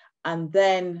 and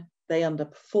then they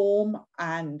underperform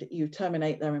and you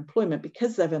terminate their employment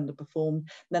because they've underperformed,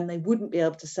 then they wouldn't be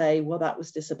able to say, well, that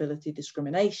was disability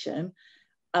discrimination,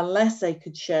 unless they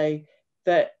could show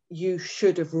that you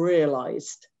should have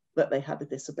realised that they had a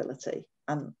disability,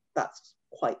 and that's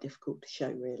quite difficult to show,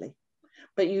 really.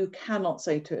 But you cannot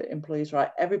say to employees, right,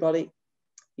 everybody,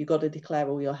 you've got to declare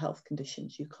all your health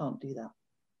conditions. You can't do that.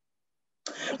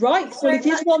 Right, well, it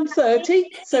is 1:30,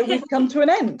 so we've come to an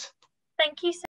end. Thank you so